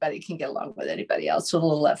think anybody can get along with anybody else with a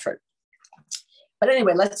little effort. But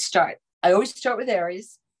anyway, let's start. I always start with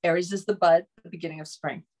Aries. Aries is the bud, the beginning of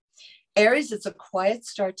spring. Aries, it's a quiet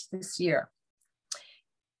start to this year.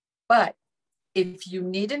 But if you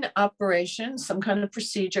need an operation, some kind of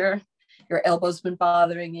procedure, your elbow's been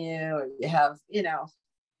bothering you, or you have,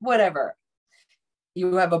 whatever,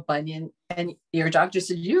 you have a bunion and your doctor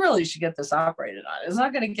said, you really should get this operated on. It's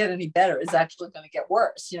not going to get any better. It's actually going to get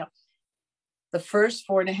worse. The first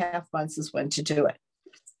 4.5 months is when to do it.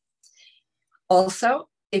 Also,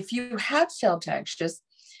 if you have felt anxious,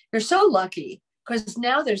 you're so lucky because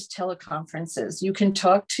now there's teleconferences. You can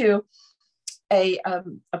talk to a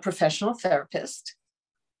professional therapist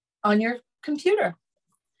on your computer.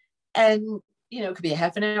 And, it could be a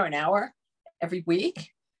half an hour, an hour every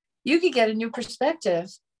week. You could get a new perspective.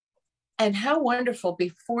 And how wonderful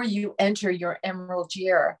before you enter your emerald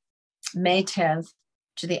year, May 10th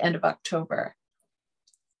to the end of October.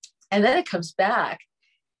 And then it comes back.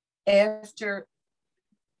 after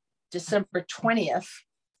December 20th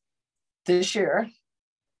this year,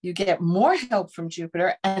 you get more help from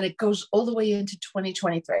Jupiter, and it goes all the way into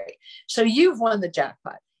 2023. So you've won the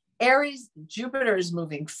jackpot. Aries, Jupiter is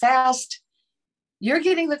moving fast. You're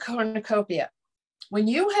getting the cornucopia. When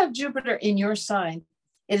you have Jupiter in your sign,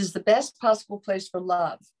 it is the best possible place for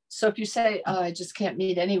love. So if you say, oh, I just can't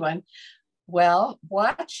meet anyone, well,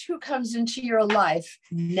 watch who comes into your life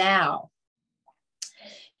now.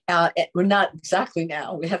 We're not exactly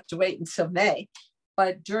now. We have to wait until May,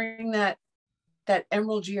 but during that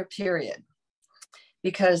emerald year period,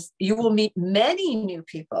 because you will meet many new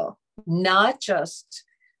people, not just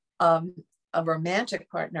a romantic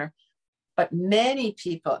partner, but many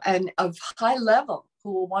people and of high level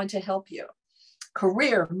who will want to help you.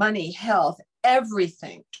 Career, money, health,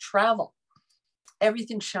 everything, travel,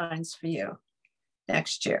 everything shines for you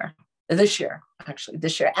this year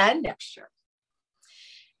and next year.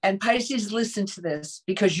 And Pisces, listen to this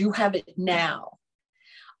because you have it now.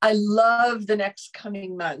 I love the next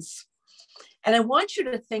coming months. And I want you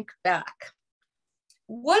to think back.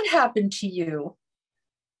 What happened to you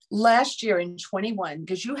last year in 21?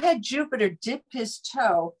 Because you had Jupiter dip his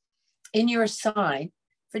toe in your sign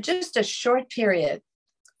for just a short period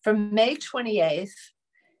from May 28th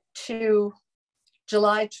to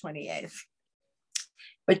July 28th.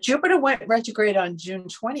 But Jupiter went retrograde on June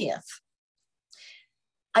 20th.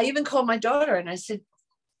 I even called my daughter and I said,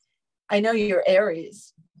 I know you're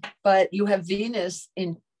Aries, but you have Venus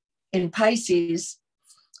in Pisces.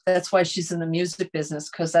 That's why she's in the music business,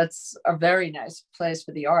 because that's a very nice place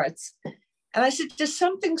for the arts. And I said, does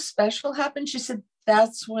something special happen? She said,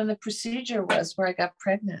 that's when the procedure was where I got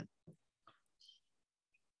pregnant.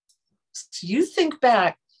 So you think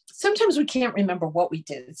back, sometimes we can't remember what we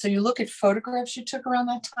did. So you look at photographs you took around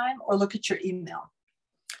that time or look at your email.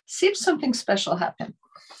 See if something special happened.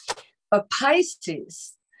 But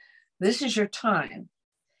Pisces, this is your time.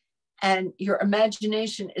 And your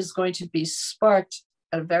imagination is going to be sparked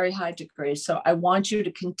at a very high degree. So I want you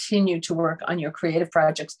to continue to work on your creative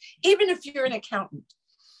projects, even if you're an accountant.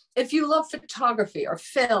 If you love photography or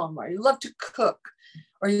film, or you love to cook,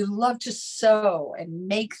 or you love to sew and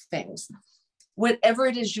make things, whatever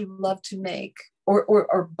it is you love to make,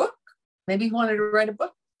 or book, maybe you wanted to write a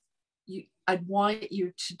book. I'd want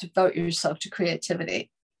you to devote yourself to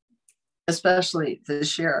creativity, especially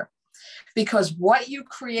this year, because what you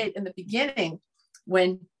create in the beginning,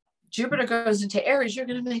 when Jupiter goes into Aries, you're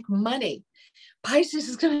going to make money. Pisces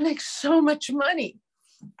is going to make so much money.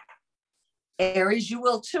 Aries, you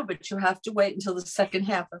will too, but you have to wait until the second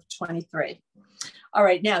half of 23. All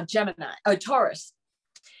right, now Taurus.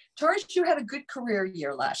 Taurus, you had a good career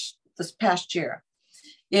year this past year.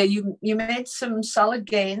 Yeah, you made some solid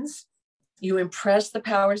gains. You impressed the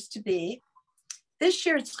powers to be. This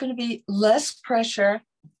year, it's going to be less pressure,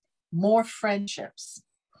 more friendships.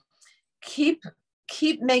 Keep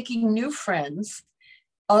making new friends.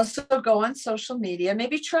 Also go on social media.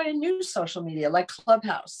 Maybe try a new social media like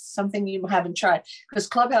Clubhouse, something you haven't tried, because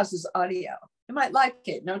Clubhouse is audio. You might like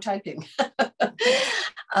it, no typing.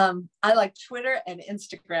 I like Twitter and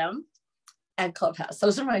Instagram and Clubhouse.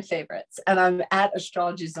 Those are my favorites. And I'm at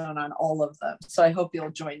Astrology Zone on all of them. So I hope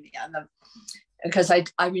you'll join me on them, because I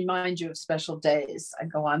remind you of special days. I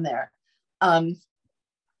go on there.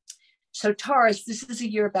 So Taurus, this is a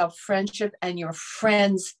year about friendship and your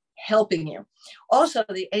friends helping you. Also,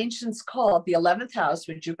 the ancients called the 11th house,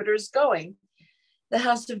 where Jupiter is going, the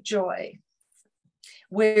house of joy,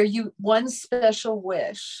 where one special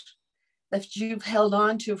wish that you've held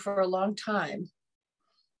on to for a long time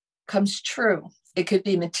comes true. It could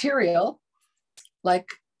be material, like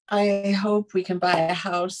I hope we can buy a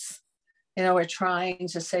house. We're trying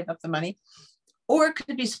to save up the money. Or it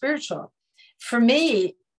could be spiritual. For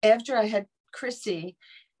me, after I had Chrissy,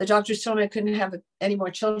 the doctors told me I couldn't have any more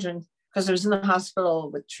children because I was in the hospital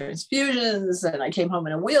with transfusions, and I came home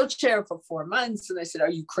in a wheelchair for 4 months. And they said, are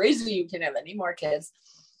you crazy? You can't have any more kids.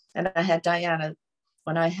 And I had Diana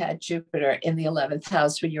when I had Jupiter in the 11th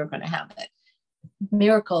house, where you're going to have it.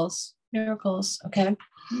 Miracles, okay?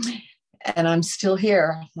 And I'm still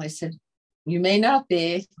here. I said, you may not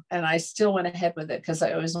be. And I still went ahead with it because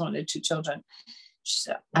I always wanted 2 children.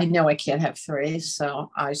 So I know I can't have 3,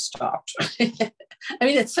 so I stopped. I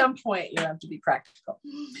mean, at some point you have to be practical.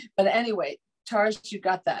 But anyway, Taurus, you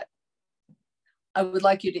got that. I would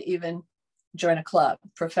like you to even join a club,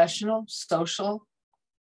 professional, social,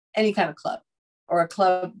 any kind of club, or a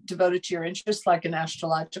club devoted to your interests, like an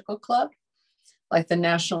astrological club, like the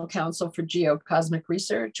National Council for Geocosmic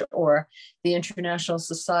Research or the International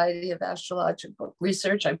Society of Astrological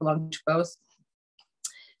Research. I belong to both.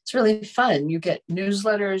 It's really fun. You get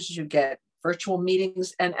newsletters, you get virtual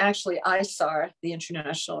meetings. And actually, ISAR, the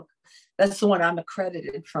international, that's the one I'm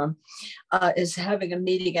accredited from, is having a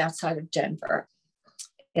meeting outside of Denver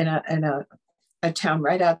in a town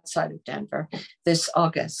right outside of Denver this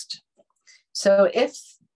August. So if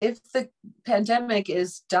the pandemic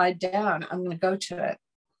is died down, I'm going to go to it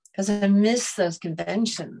because I miss those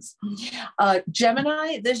conventions.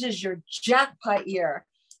 Gemini, this is your jackpot year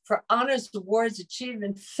for honors, awards,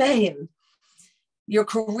 achievement, fame. Your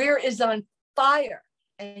career is on fire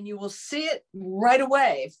and you will see it right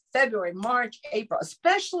away. February, March, April,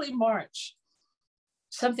 especially March.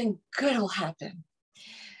 Something good will happen.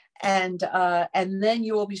 And then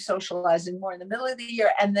you will be socializing more in the middle of the year.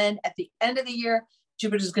 And then at the end of the year,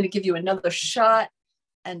 Jupiter is going to give you another shot.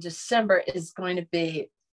 And December is going to be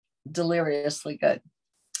deliriously good.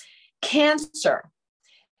 Cancer,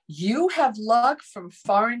 you have luck from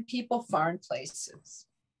foreign people, foreign places.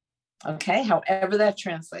 Okay, however that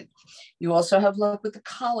translates. You also have luck with the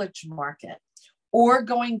college market or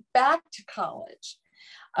going back to college.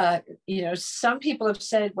 Some people have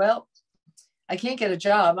said, well, I can't get a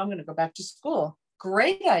job. I'm going to go back to school.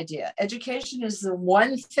 Great idea. Education is the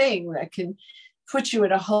one thing that can put you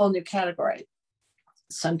in a whole new category.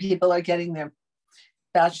 Some people are getting their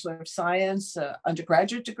Bachelor of Science,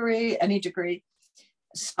 undergraduate degree, any degree.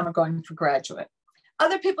 Some are going for graduate.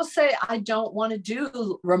 Other people say, I don't want to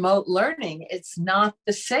do remote learning. It's not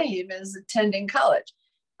the same as attending college.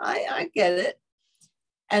 I get it.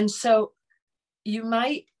 And so you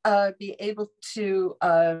might be able to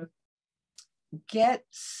get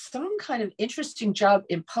some kind of interesting job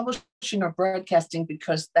in publishing or broadcasting,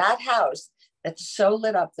 because that house that's so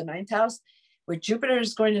lit up, the ninth house, where Jupiter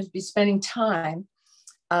is going to be spending time,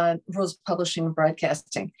 rules publishing and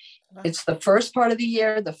broadcasting. Wow. It's the first part of the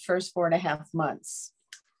year, the first 4.5 months.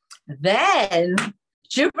 Then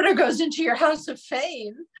Jupiter goes into your house of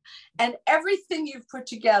fame, and everything you've put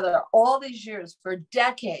together all these years for a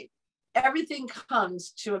decade, everything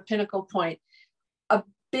comes to a pinnacle point. A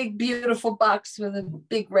big, beautiful box with a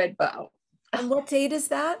big red bow. And what date is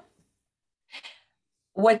that?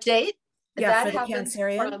 What date? Yeah, that for the happens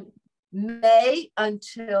Cancerian? from May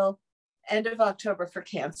until end of October for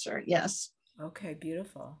Cancer. Yes. Okay,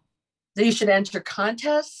 beautiful. So you should enter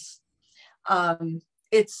contests.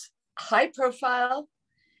 It's high profile.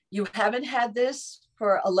 You haven't had this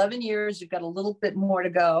for 11 years. You've got a little bit more to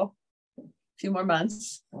go, a few more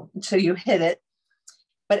months until you hit it.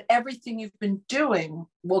 But everything you've been doing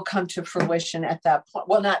will come to fruition at that point.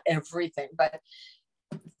 Well, not everything, but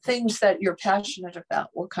things that you're passionate about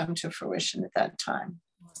will come to fruition at that time.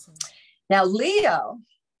 Awesome. Now, Leo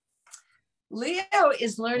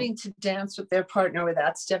is learning to dance with their partner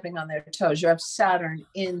without stepping on their toes. You have Saturn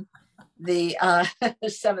in the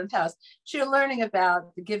seventh house. So you're learning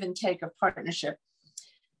about the give and take of partnership.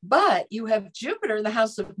 But you have Jupiter in the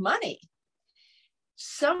house of money.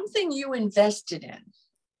 Something you invested in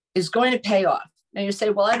is going to pay off. Now you say,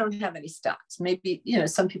 well, I don't have any stocks. Maybe,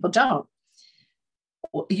 some people don't.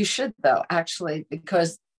 Well, you should though, actually,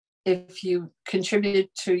 because if you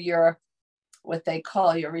contribute to your, what they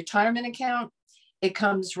call your retirement account, it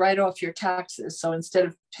comes right off your taxes. So instead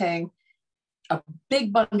of paying a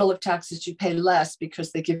big bundle of taxes, you pay less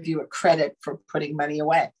because they give you a credit for putting money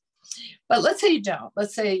away. But let's say you don't.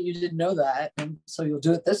 Let's say you didn't know that, and so you'll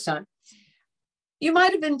do it this time. You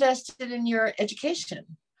might have invested in your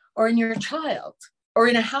education or in your child or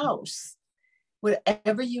in a house.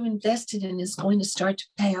 Whatever you invested in is going to start to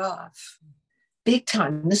pay off big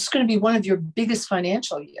time. This is going to be one of your biggest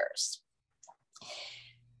financial years.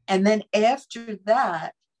 And then after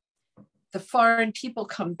that, the foreign people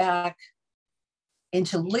come back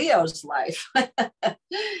into Leo's life.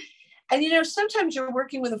 And, sometimes you're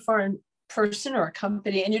working with a foreign person or a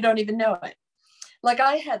company and you don't even know it. Like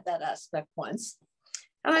I had that aspect once.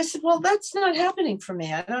 And I said, well, that's not happening for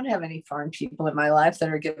me. I don't have any foreign people in my life that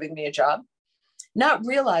are giving me a job. Not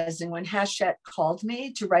realizing when Hachette called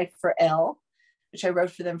me to write for Elle, which I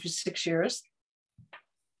wrote for them for 6 years,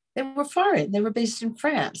 they were foreign. They were based in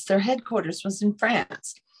France. Their headquarters was in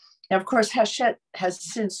France. Now, of course, Hachette has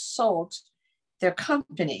since sold their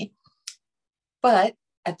company. But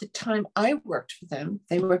at the time I worked for them,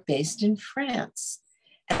 they were based in France.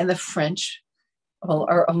 And the French,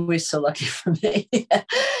 are always so lucky for me.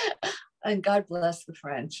 And God bless the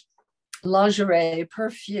French. Lingerie,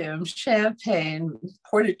 perfume, champagne,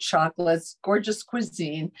 imported chocolates, gorgeous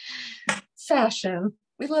cuisine, fashion.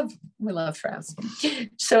 We love France.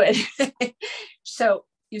 So anyway, so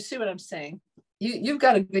you see what I'm saying? You've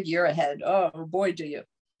got a good year ahead. Oh boy, do you.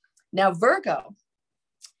 Now, Virgo,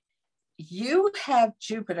 you have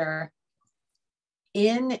Jupiter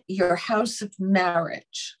in your house of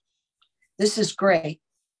marriage. This is great.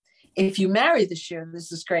 If you marry this year,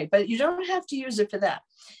 this is great, but you don't have to use it for that.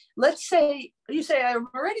 Let's say you say, I'm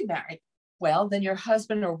already married. Well, then your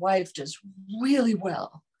husband or wife does really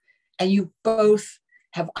well. And you both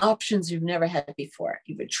have options you've never had before.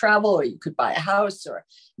 You could travel, or you could buy a house, or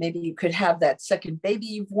maybe you could have that second baby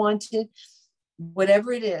you've wanted.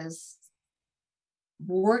 Whatever it is,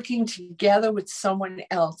 working together with someone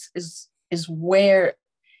else is where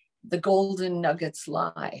the golden nuggets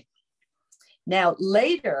lie. Now,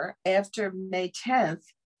 later, after May 10th,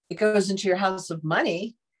 it goes into your house of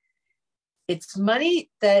money. It's money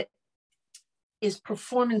that is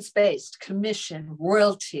performance-based, commission,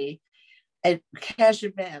 royalty, and cash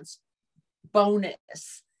advance,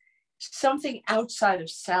 bonus, something outside of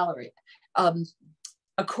salary,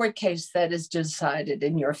 a court case that is decided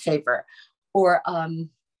in your favor, or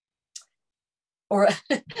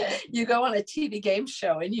you go on a TV game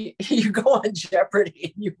show and you go on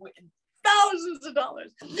Jeopardy and you win thousands of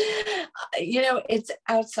dollars. It's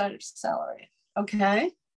outside of salary.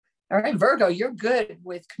 Okay. All right, Virgo, you're good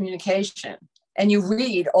with communication and you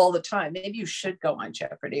read all the time. Maybe you should go on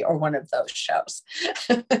Jeopardy or one of those shows.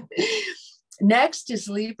 Next is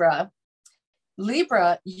Libra.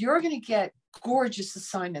 Libra, you're going to get gorgeous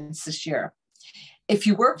assignments this year. If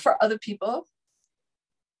you work for other people,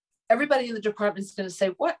 everybody in the department is going to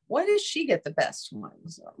say, why does she get the best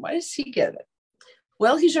ones? Or why does he get it?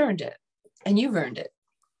 Well, he's earned it and you've earned it.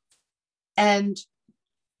 And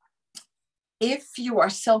if you are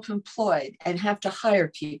self-employed and have to hire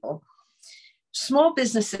people, small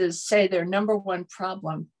businesses say their number one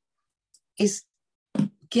problem is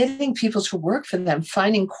getting people to work for them,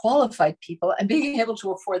 finding qualified people and being able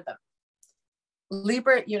to afford them.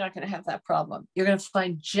 Libra, you're not going to have that problem. You're going to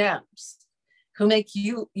find gems who make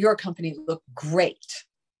your company look great.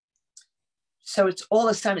 So it's all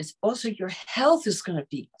assignments. Also, your health is going to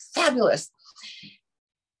be fabulous.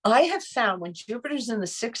 I have found when Jupiter's in the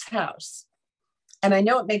 6th house, and I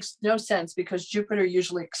know it makes no sense because Jupiter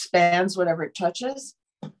usually expands whatever it touches.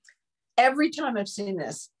 Every time I've seen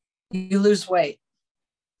this, you lose weight.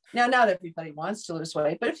 Now, not everybody wants to lose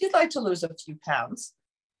weight, but if you'd like to lose a few pounds,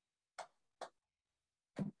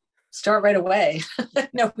 start right away.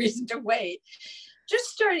 No reason to wait. Just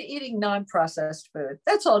start eating non-processed food.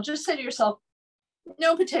 That's all. Just say to yourself,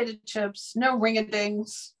 no potato chips, no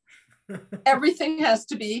ring-a-dings. Everything has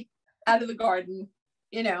to be out of the garden,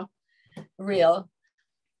 real.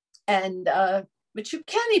 And, but you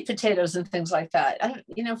can eat potatoes and things like that.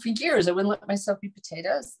 For years, I wouldn't let myself eat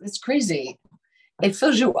potatoes. It's crazy. It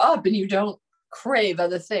fills you up and you don't crave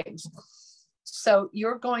other things. So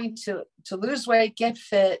you're going to lose weight, get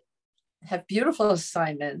fit, have beautiful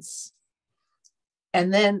assignments.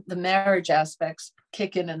 And then the marriage aspects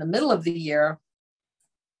kick in the middle of the year.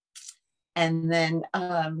 And then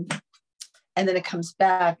it comes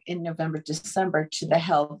back in November, December to the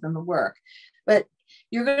health and the work. But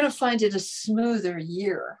you're going to find it a smoother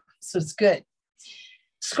year. So it's good.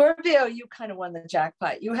 Scorpio, you kind of won the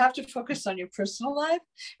jackpot. You have to focus on your personal life.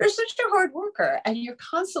 You're such a hard worker and you're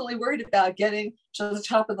constantly worried about getting to the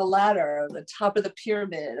top of the ladder or the top of the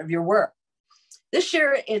pyramid of your work. This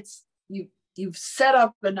year, you've set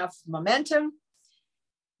up enough momentum.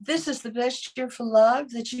 This is the best year for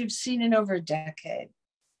love that you've seen in over a decade.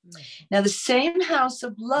 Now, the same house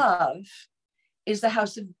of love is the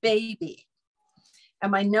house of baby.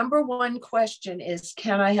 And my number one question is,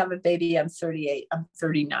 can I have a baby? I'm 38, I'm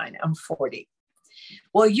 39, I'm 40.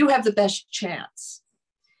 Well, you have the best chance.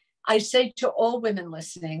 I say to all women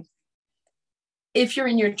listening, if you're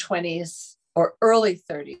in your 20s or early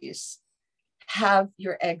 30s, have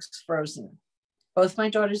your eggs frozen. Both my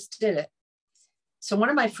daughters did it. So one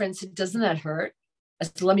of my friends said, doesn't that hurt? I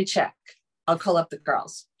said, let me check. I'll call up the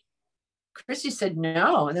girls. Chrissy said,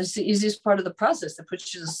 no. And that's the easiest part of the process. They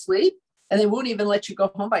put you to sleep and they won't even let you go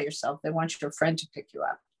home by yourself. They want your friend to pick you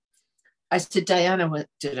up. I said, Diana,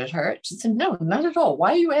 did it hurt? She said, no, not at all.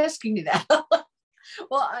 Why are you asking me that?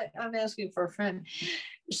 Well, I'm asking for a friend.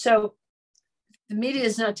 So the media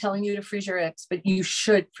is not telling you to freeze your eggs, but you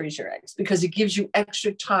should freeze your eggs because it gives you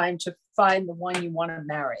extra time to find the one you want to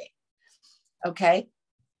marry. Okay.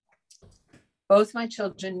 Both my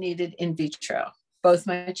children needed in vitro. Both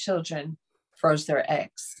my children froze their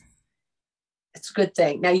eggs. It's a good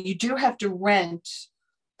thing. Now you do have to rent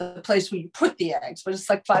the place where you put the eggs, but it's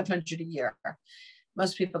like $500 a year.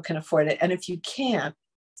 Most people can afford it. And if you can't,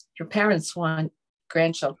 your parents want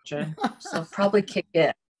grandchildren, so probably kick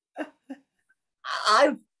in.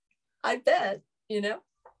 I bet,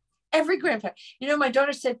 every grandparent, my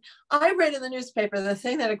daughter said, I read in the newspaper, the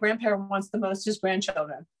thing that a grandparent wants the most is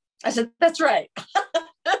grandchildren. I said, that's right.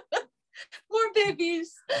 More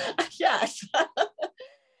babies. Yes.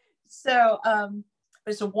 So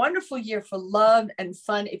it's a wonderful year for love and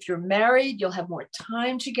fun. If you're married, you'll have more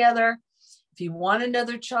time together. If you want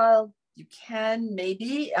another child, you can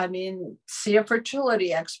maybe, see a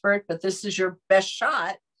fertility expert, but this is your best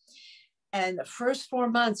shot. And the first 4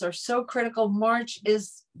 months are so critical. March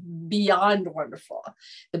is beyond wonderful.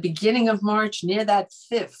 The beginning of March, near that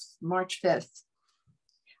March 5th.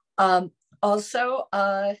 Also,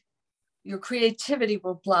 your creativity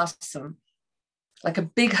will blossom like a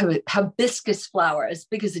big hibiscus flower, as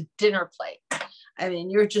big as a dinner plate.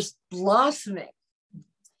 You're just blossoming.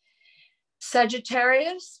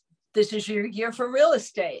 Sagittarius, this is your year for real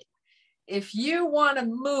estate. If you want to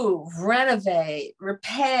move, renovate,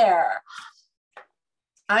 repair,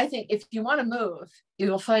 I think if you want to move,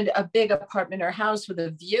 you'll find a big apartment or house with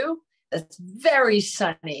a view that's very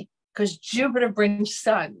sunny, because Jupiter brings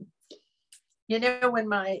sun. When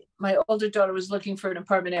my older daughter was looking for an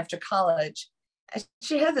apartment after college,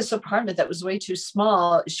 she had this apartment that was way too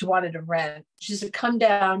small. She wanted to rent. She said, come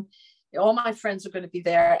down. All my friends are going to be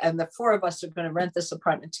there, and the 4 of us are going to rent this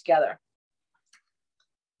apartment together.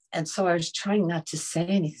 And so I was trying not to say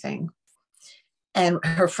anything. And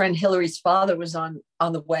her friend Hillary's father was on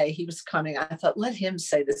the way. He was coming. I thought, let him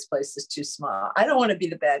say this place is too small. I don't want to be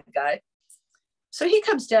the bad guy. So he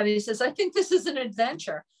comes down and he says, I think this is an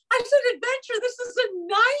adventure. I said, adventure? This is a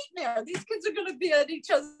nightmare. These kids are going to be at each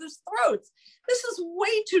other's throats. This is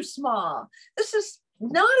way too small. This is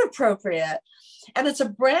not appropriate. And it's a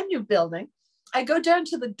brand new building. I go down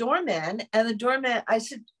to the doorman, and the doorman, I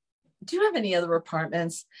said, do you have any other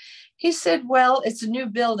apartments? He said, well, it's a new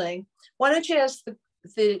building. Why don't you ask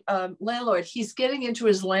the landlord? He's getting into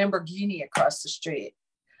his Lamborghini across the street.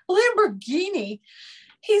 Lamborghini?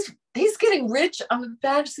 He's getting rich on the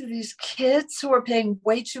backs of these kids who are paying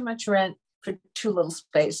way too much rent for too little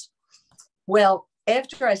space. Well,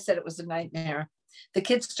 after I said it was a nightmare, the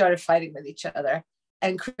kids started fighting with each other,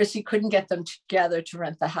 and Chrissy couldn't get them together to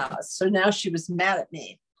rent the house. So now she was mad at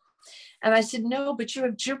me. And I said, no, but you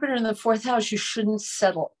have Jupiter in the 4th house. You shouldn't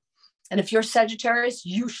settle. And if you're Sagittarius,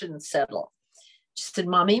 you shouldn't settle. She said,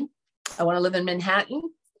 Mommy, I want to live in Manhattan,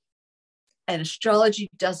 and astrology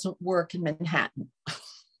doesn't work in Manhattan.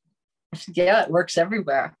 I said, yeah, it works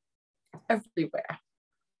everywhere. Everywhere.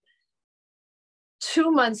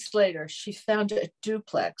 2 months later, she found a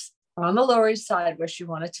duplex on the Lower East Side where she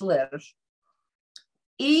wanted to live.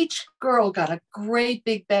 Each girl got a great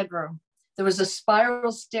big bedroom. There was a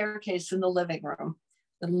spiral staircase in the living room,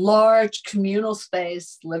 a large communal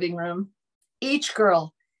space, living room. Each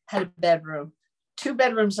girl had a bedroom, 2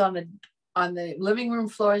 bedrooms on the living room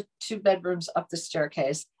floor, 2 bedrooms up the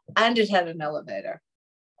staircase, and it had an elevator.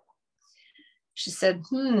 She said,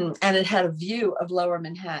 and it had a view of Lower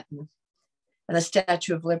Manhattan and the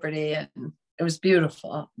Statue of Liberty, and it was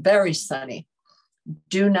beautiful, very sunny.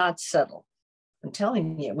 Do not settle. I'm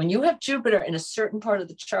telling you, when you have Jupiter in a certain part of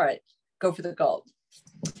the chart, go for the gold.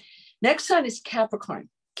 Next sign is Capricorn.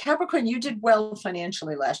 Capricorn, you did well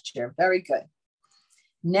financially last year. Very good.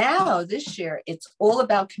 Now, this year, it's all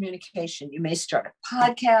about communication. You may start a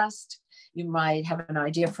podcast. You might have an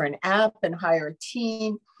idea for an app and hire a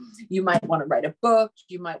team. You might want to write a book.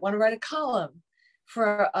 You might want to write a column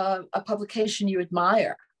for a publication you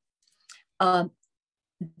admire.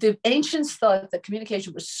 The ancients thought that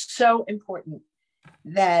communication was so important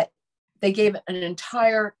that they gave an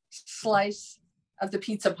entire slice of the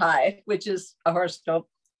pizza pie, which is a horoscope,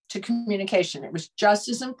 to communication. It was just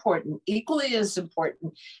as important, equally as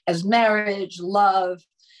important as marriage, love,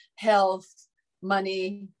 health,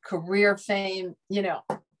 money, career, fame.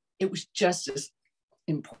 It was just as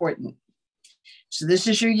important. So this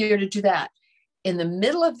is your year to do that. In the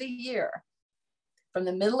middle of the year, from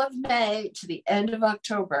the middle of May to the end of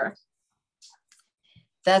October,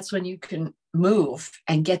 that's when you can move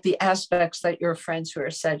and get the aspects that your friends who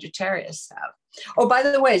are Sagittarius have. Oh, by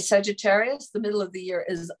the way, Sagittarius, the middle of the year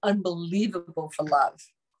is unbelievable for love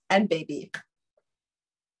and baby.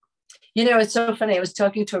 It's so funny. I was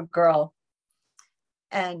talking to a girl,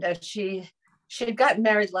 and she had gotten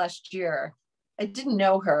married last year. I didn't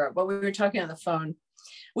know her, but we were talking on the phone.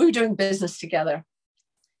 We were doing business together.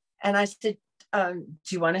 And I said, do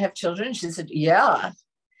you want to have children? She said, yeah.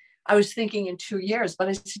 I was thinking in 2 years, but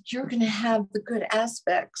I said, you're going to have the good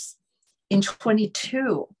aspects in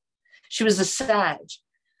 22. She was a Sag.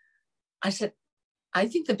 I said, I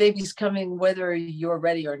think the baby's coming whether you're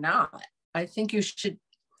ready or not. I think you should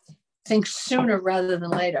think sooner rather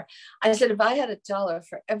than later. I said, if I had $1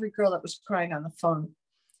 for every girl that was crying on the phone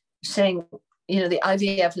saying, the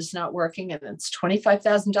IVF is not working and it's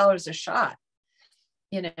 $25,000 a shot,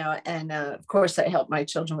 and of course I help my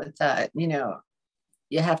children with that.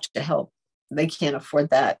 You have to help. They can't afford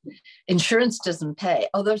that. Insurance doesn't pay,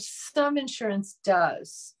 although some insurance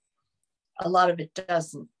does. A lot of it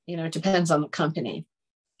doesn't. It depends on the company.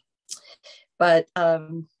 But,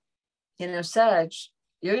 Sag,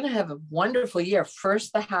 you're going to have a wonderful year.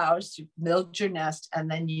 First, the house, you build your nest,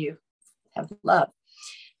 and then you have love.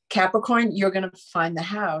 Capricorn, you're going to find the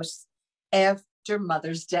house after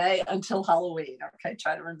Mother's Day until Halloween. Okay,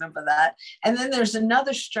 try to remember that. And then there's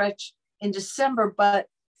another stretch in December, but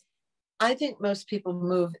I think most people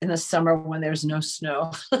move in the summer when there's no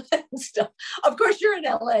snow. Still, of course, you're in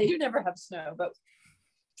LA. You never have snow, but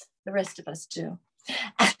the rest of us do.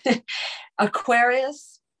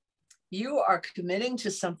 Aquarius, you are committing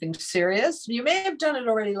to something serious. You may have done it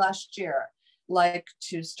already last year, like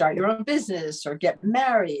to start your own business or get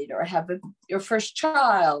married or have your first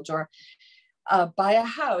child or buy a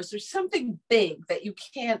house or something big that you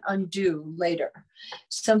can't undo later,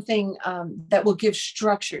 something that will give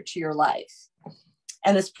structure to your life.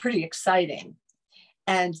 And it's pretty exciting.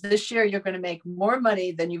 And this year, you're going to make more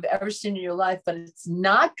money than you've ever seen in your life, but it's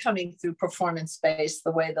not coming through performance-based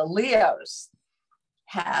the way the Leos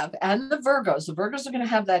have and the Virgos. The Virgos are going to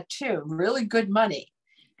have that too, really good money.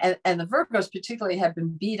 And the Virgos particularly have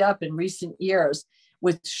been beat up in recent years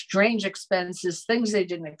with strange expenses, things they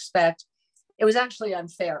didn't expect. It was actually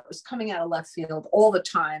unfair. It was coming out of left field all the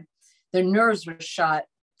time. Their nerves were shot.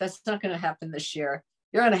 That's not going to happen this year.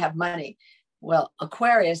 You're going to have money. Well,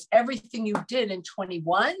 Aquarius, everything you did in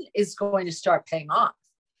 21 is going to start paying off.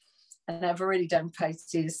 And I've already done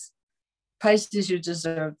Pisces. Pisces, you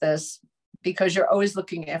deserve this because you're always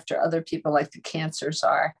looking after other people like the Cancers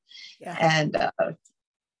are. Yeah. And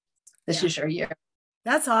this is your year.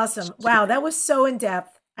 That's awesome. Wow, that was so in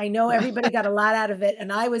depth. I know everybody got a lot out of it.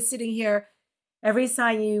 And I was sitting here, every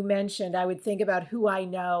sign you mentioned, I would think about who I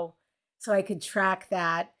know so I could track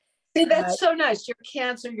that. See, that's so nice. You're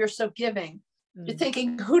Cancer, you're so giving. You're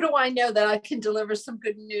thinking, who do I know that I can deliver some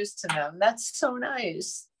good news to them? That's so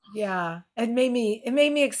nice. Yeah. It made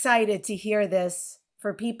me excited to hear this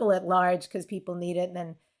for people at large because people need it. And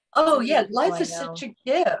then life is such a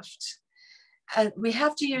gift. And we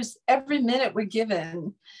have to use every minute we're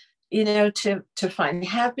given, to find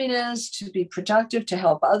happiness, to be productive, to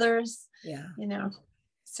help others. Yeah.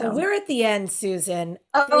 So well, we're at the end, Susan.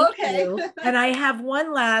 Oh, okay. You. And I have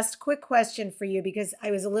one last quick question for you because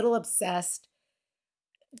I was a little obsessed.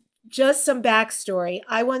 Just some backstory.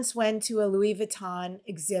 I once went to a Louis Vuitton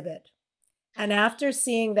exhibit. And after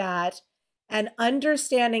seeing that and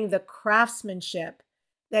understanding the craftsmanship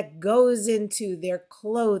that goes into their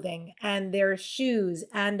clothing and their shoes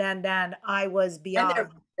and I was beyond.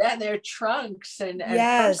 And their trunks and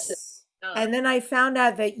yes. purses. And then I found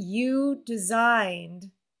out that you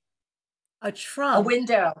designed a trunk. A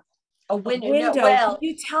window. No, Can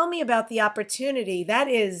you tell me about the opportunity? That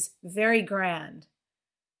is very grand.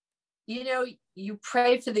 You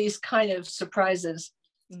pray for these kind of surprises.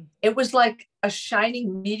 It was like a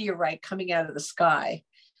shining meteorite coming out of the sky.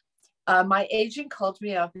 My agent called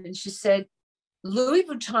me up and she said, Louis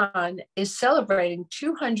Vuitton is celebrating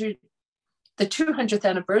the 200th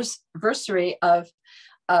anniversary of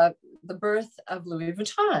the birth of Louis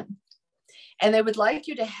Vuitton. And they would like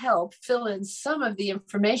you to help fill in some of the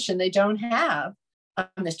information they don't have on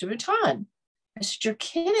Mr. Vuitton. I said, you're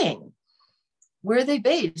kidding. Where are they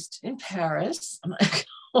based? In Paris. I'm like,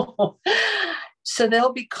 oh. So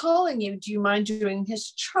they'll be calling you. Do you mind doing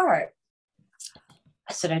his chart?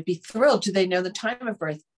 I said, I'd be thrilled. Do they know the time of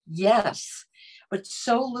birth? Yes. But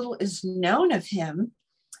so little is known of him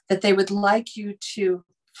that they would like you to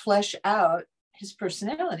flesh out his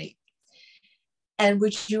personality. And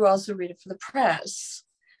would you also read it for the press?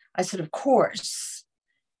 I said, of course.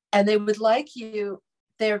 And they would like you,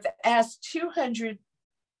 they've asked 200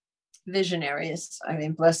 visionaries. I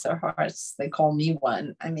mean, bless their hearts. They call me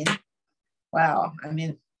one. I mean, wow. I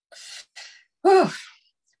mean,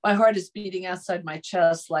 my heart is beating outside my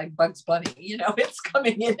chest like Bugs Bunny. It's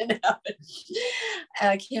coming in and out. And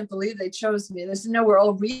I can't believe they chose me. They said, no, we're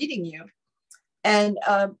all reading you. And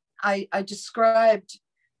I described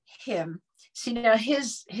him. See, now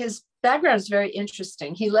his background is very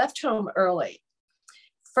interesting. He left home early.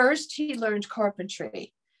 First, he learned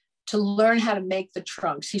carpentry to learn how to make the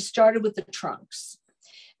trunks. He started with the trunks.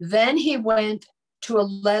 Then he went to a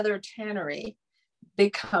leather tannery,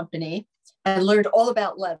 big company, and learned all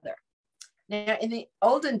about leather. Now, in the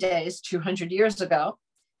olden days, 200 years ago,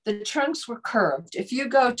 the trunks were curved. If you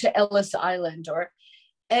go to Ellis Island or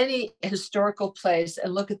any historical place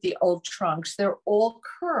and look at the old trunks, they're all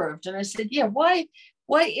curved. And I said, yeah, why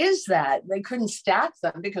is that? They couldn't stack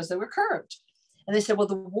them because they were curved. And they said, well,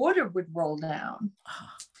 the water would roll down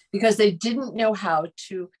because they didn't know how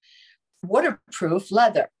to waterproof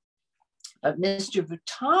leather. But Mr.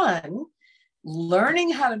 Vuitton,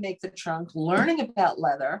 learning how to make the trunk, learning about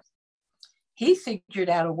leather, he figured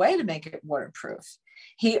out a way to make it waterproof.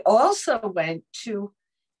 He also went to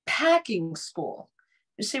packing school.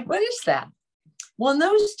 You see, what is that? Well, in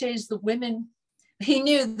those days, the women, he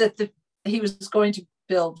knew that he was going to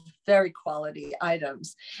build very quality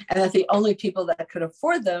items, and that the only people that could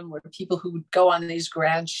afford them were people who would go on these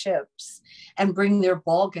grand ships and bring their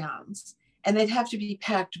ball gowns, and they'd have to be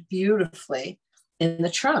packed beautifully in the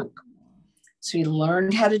trunk. So he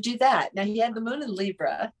learned how to do that. Now, he had the moon in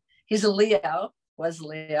Libra. He's a Leo, was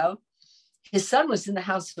Leo. His sun was in the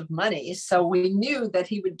house of money, so we knew that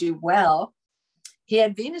he would do well. He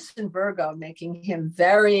had Venus in Virgo, making him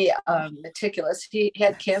very meticulous. He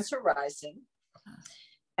had Cancer rising.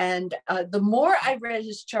 And the more I read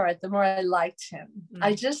his chart, the more I liked him.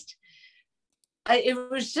 It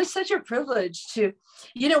was just such a privilege to,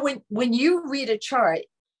 when you read a chart,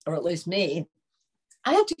 or at least me,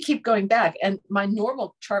 I have to keep going back. And my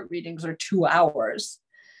normal chart readings are 2 hours.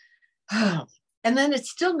 And then it's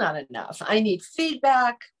still not enough. I need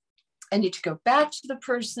feedback. I need to go back to the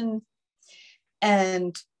person.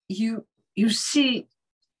 And you see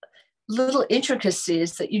little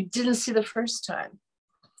intricacies that you didn't see the first time.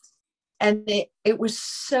 And it was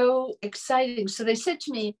so exciting. So they said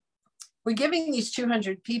to me, we're giving these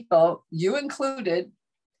 200 people, you included,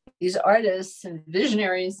 these artists and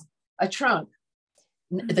visionaries, a trunk.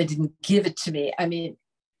 They didn't give it to me. I mean,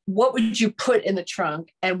 what would you put in the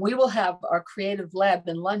trunk? And we will have our creative lab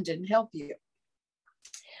in London help you.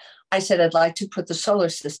 I said, I'd like to put the solar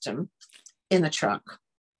system in the trunk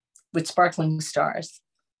with sparkling stars.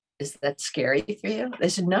 Is that scary for you? They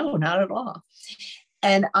said, no, not at all.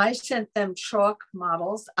 And I sent them chalk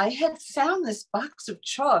models. I had found this box of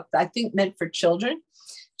chalk that I think meant for children,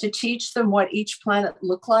 to teach them what each planet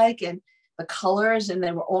looked like and the colors, and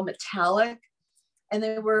they were all metallic. And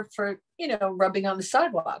they were for, rubbing on the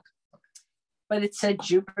sidewalk. But it said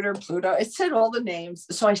Jupiter, Pluto, it said all the names.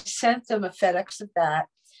 So I sent them a FedEx of that.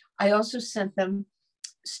 I also sent them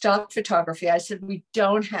stock photography. I said, we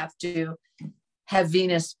don't have to have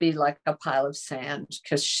Venus be like a pile of sand,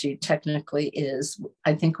 because she technically is.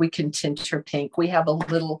 I think we can tint her pink. We have a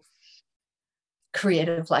little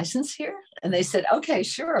creative license here. And they said, okay,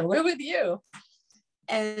 sure, we're with you.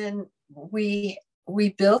 And we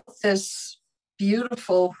built this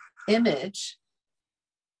beautiful image.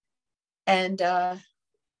 And oh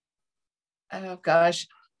gosh,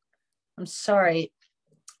 I'm sorry.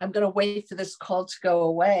 I'm going to wait for this call to go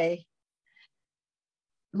away.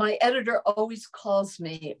 My editor always calls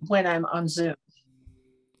me when I'm on Zoom.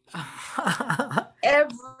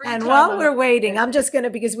 And while we're waiting, I'm just going to,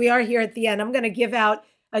 because we are here at the end, I'm going to give out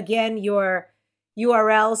again your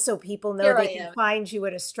URL so people know they can find you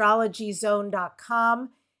at astrologyzone.com.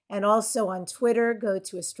 And also on Twitter, go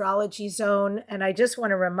to Astrology Zone. And I just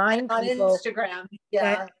want to remind people. On Instagram.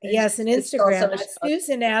 Yeah. Yes, and Instagram.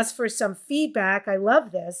 Susan asked for some feedback. I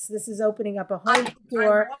love this. This is opening up a whole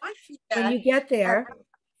door when you get there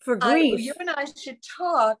for grief. You and I should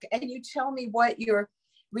talk, and you tell me what your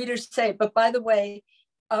readers say. But by the way,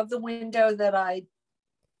 of the window that I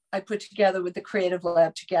put together with the Creative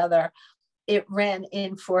Lab together, it ran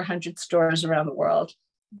in 400 stores around the world.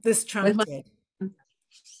 This trunk did.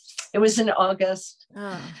 It was in August.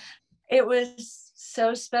 Oh. It was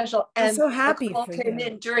so special. And I'm so happy the call for came you.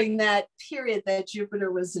 in during that period that Jupiter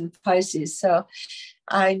was in Pisces. So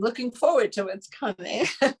I'm looking forward to what's coming.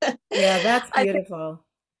 Yeah, that's beautiful.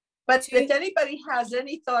 But if anybody has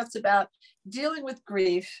any thoughts about dealing with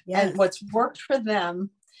grief and what's worked for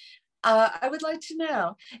them, I would like to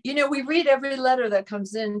know. We read every letter that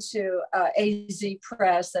comes into AZ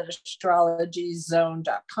Press at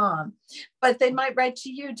astrologyzone.com, but they might write to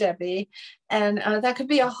you, Debbie, and that could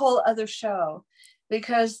be a whole other show,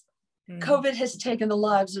 because COVID has taken the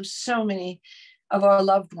lives of so many of our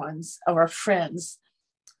loved ones, of our friends,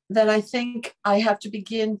 that I think I have to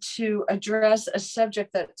begin to address a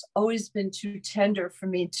subject that's always been too tender for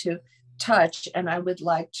me to touch, and I would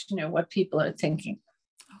like to know what people are thinking.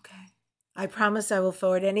 Okay. I promise I will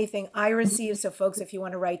forward anything I receive. So folks, if you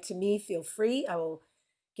want to write to me, feel free. I will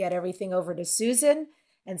get everything over to Susan.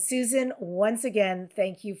 And Susan, once again,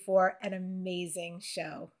 thank you for an amazing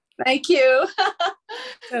show. Thank you.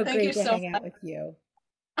 So great to hang out with you.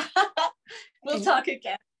 We'll talk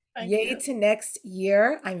again. Yay to next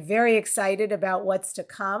year. I'm very excited about what's to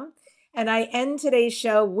come. And I end today's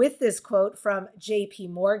show with this quote from J.P.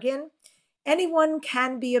 Morgan. Anyone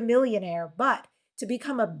can be a millionaire, but to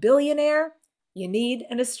become a billionaire, you need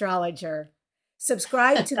an astrologer.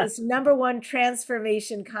 Subscribe to this #1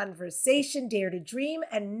 transformation conversation, Dare to Dream.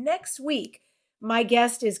 And next week, my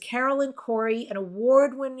guest is Carolyn Corey, an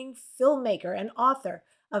award-winning filmmaker and author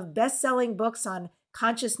of best-selling books on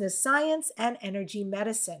consciousness science and energy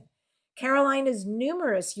medicine. Caroline has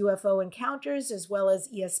numerous UFO encounters as well as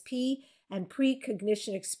ESP and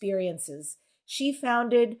precognition experiences. She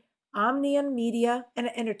founded Omnium Media, an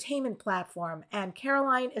entertainment platform, and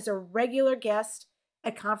Caroline is a regular guest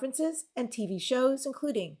at conferences and TV shows,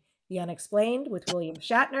 including The Unexplained with William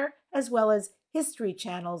Shatner, as well as History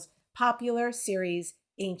Channel's popular series,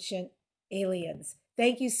 Ancient Aliens.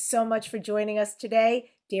 Thank you so much for joining us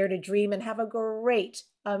today. Dare to dream and have a great,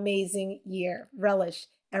 amazing year. Relish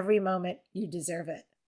every moment. You deserve it.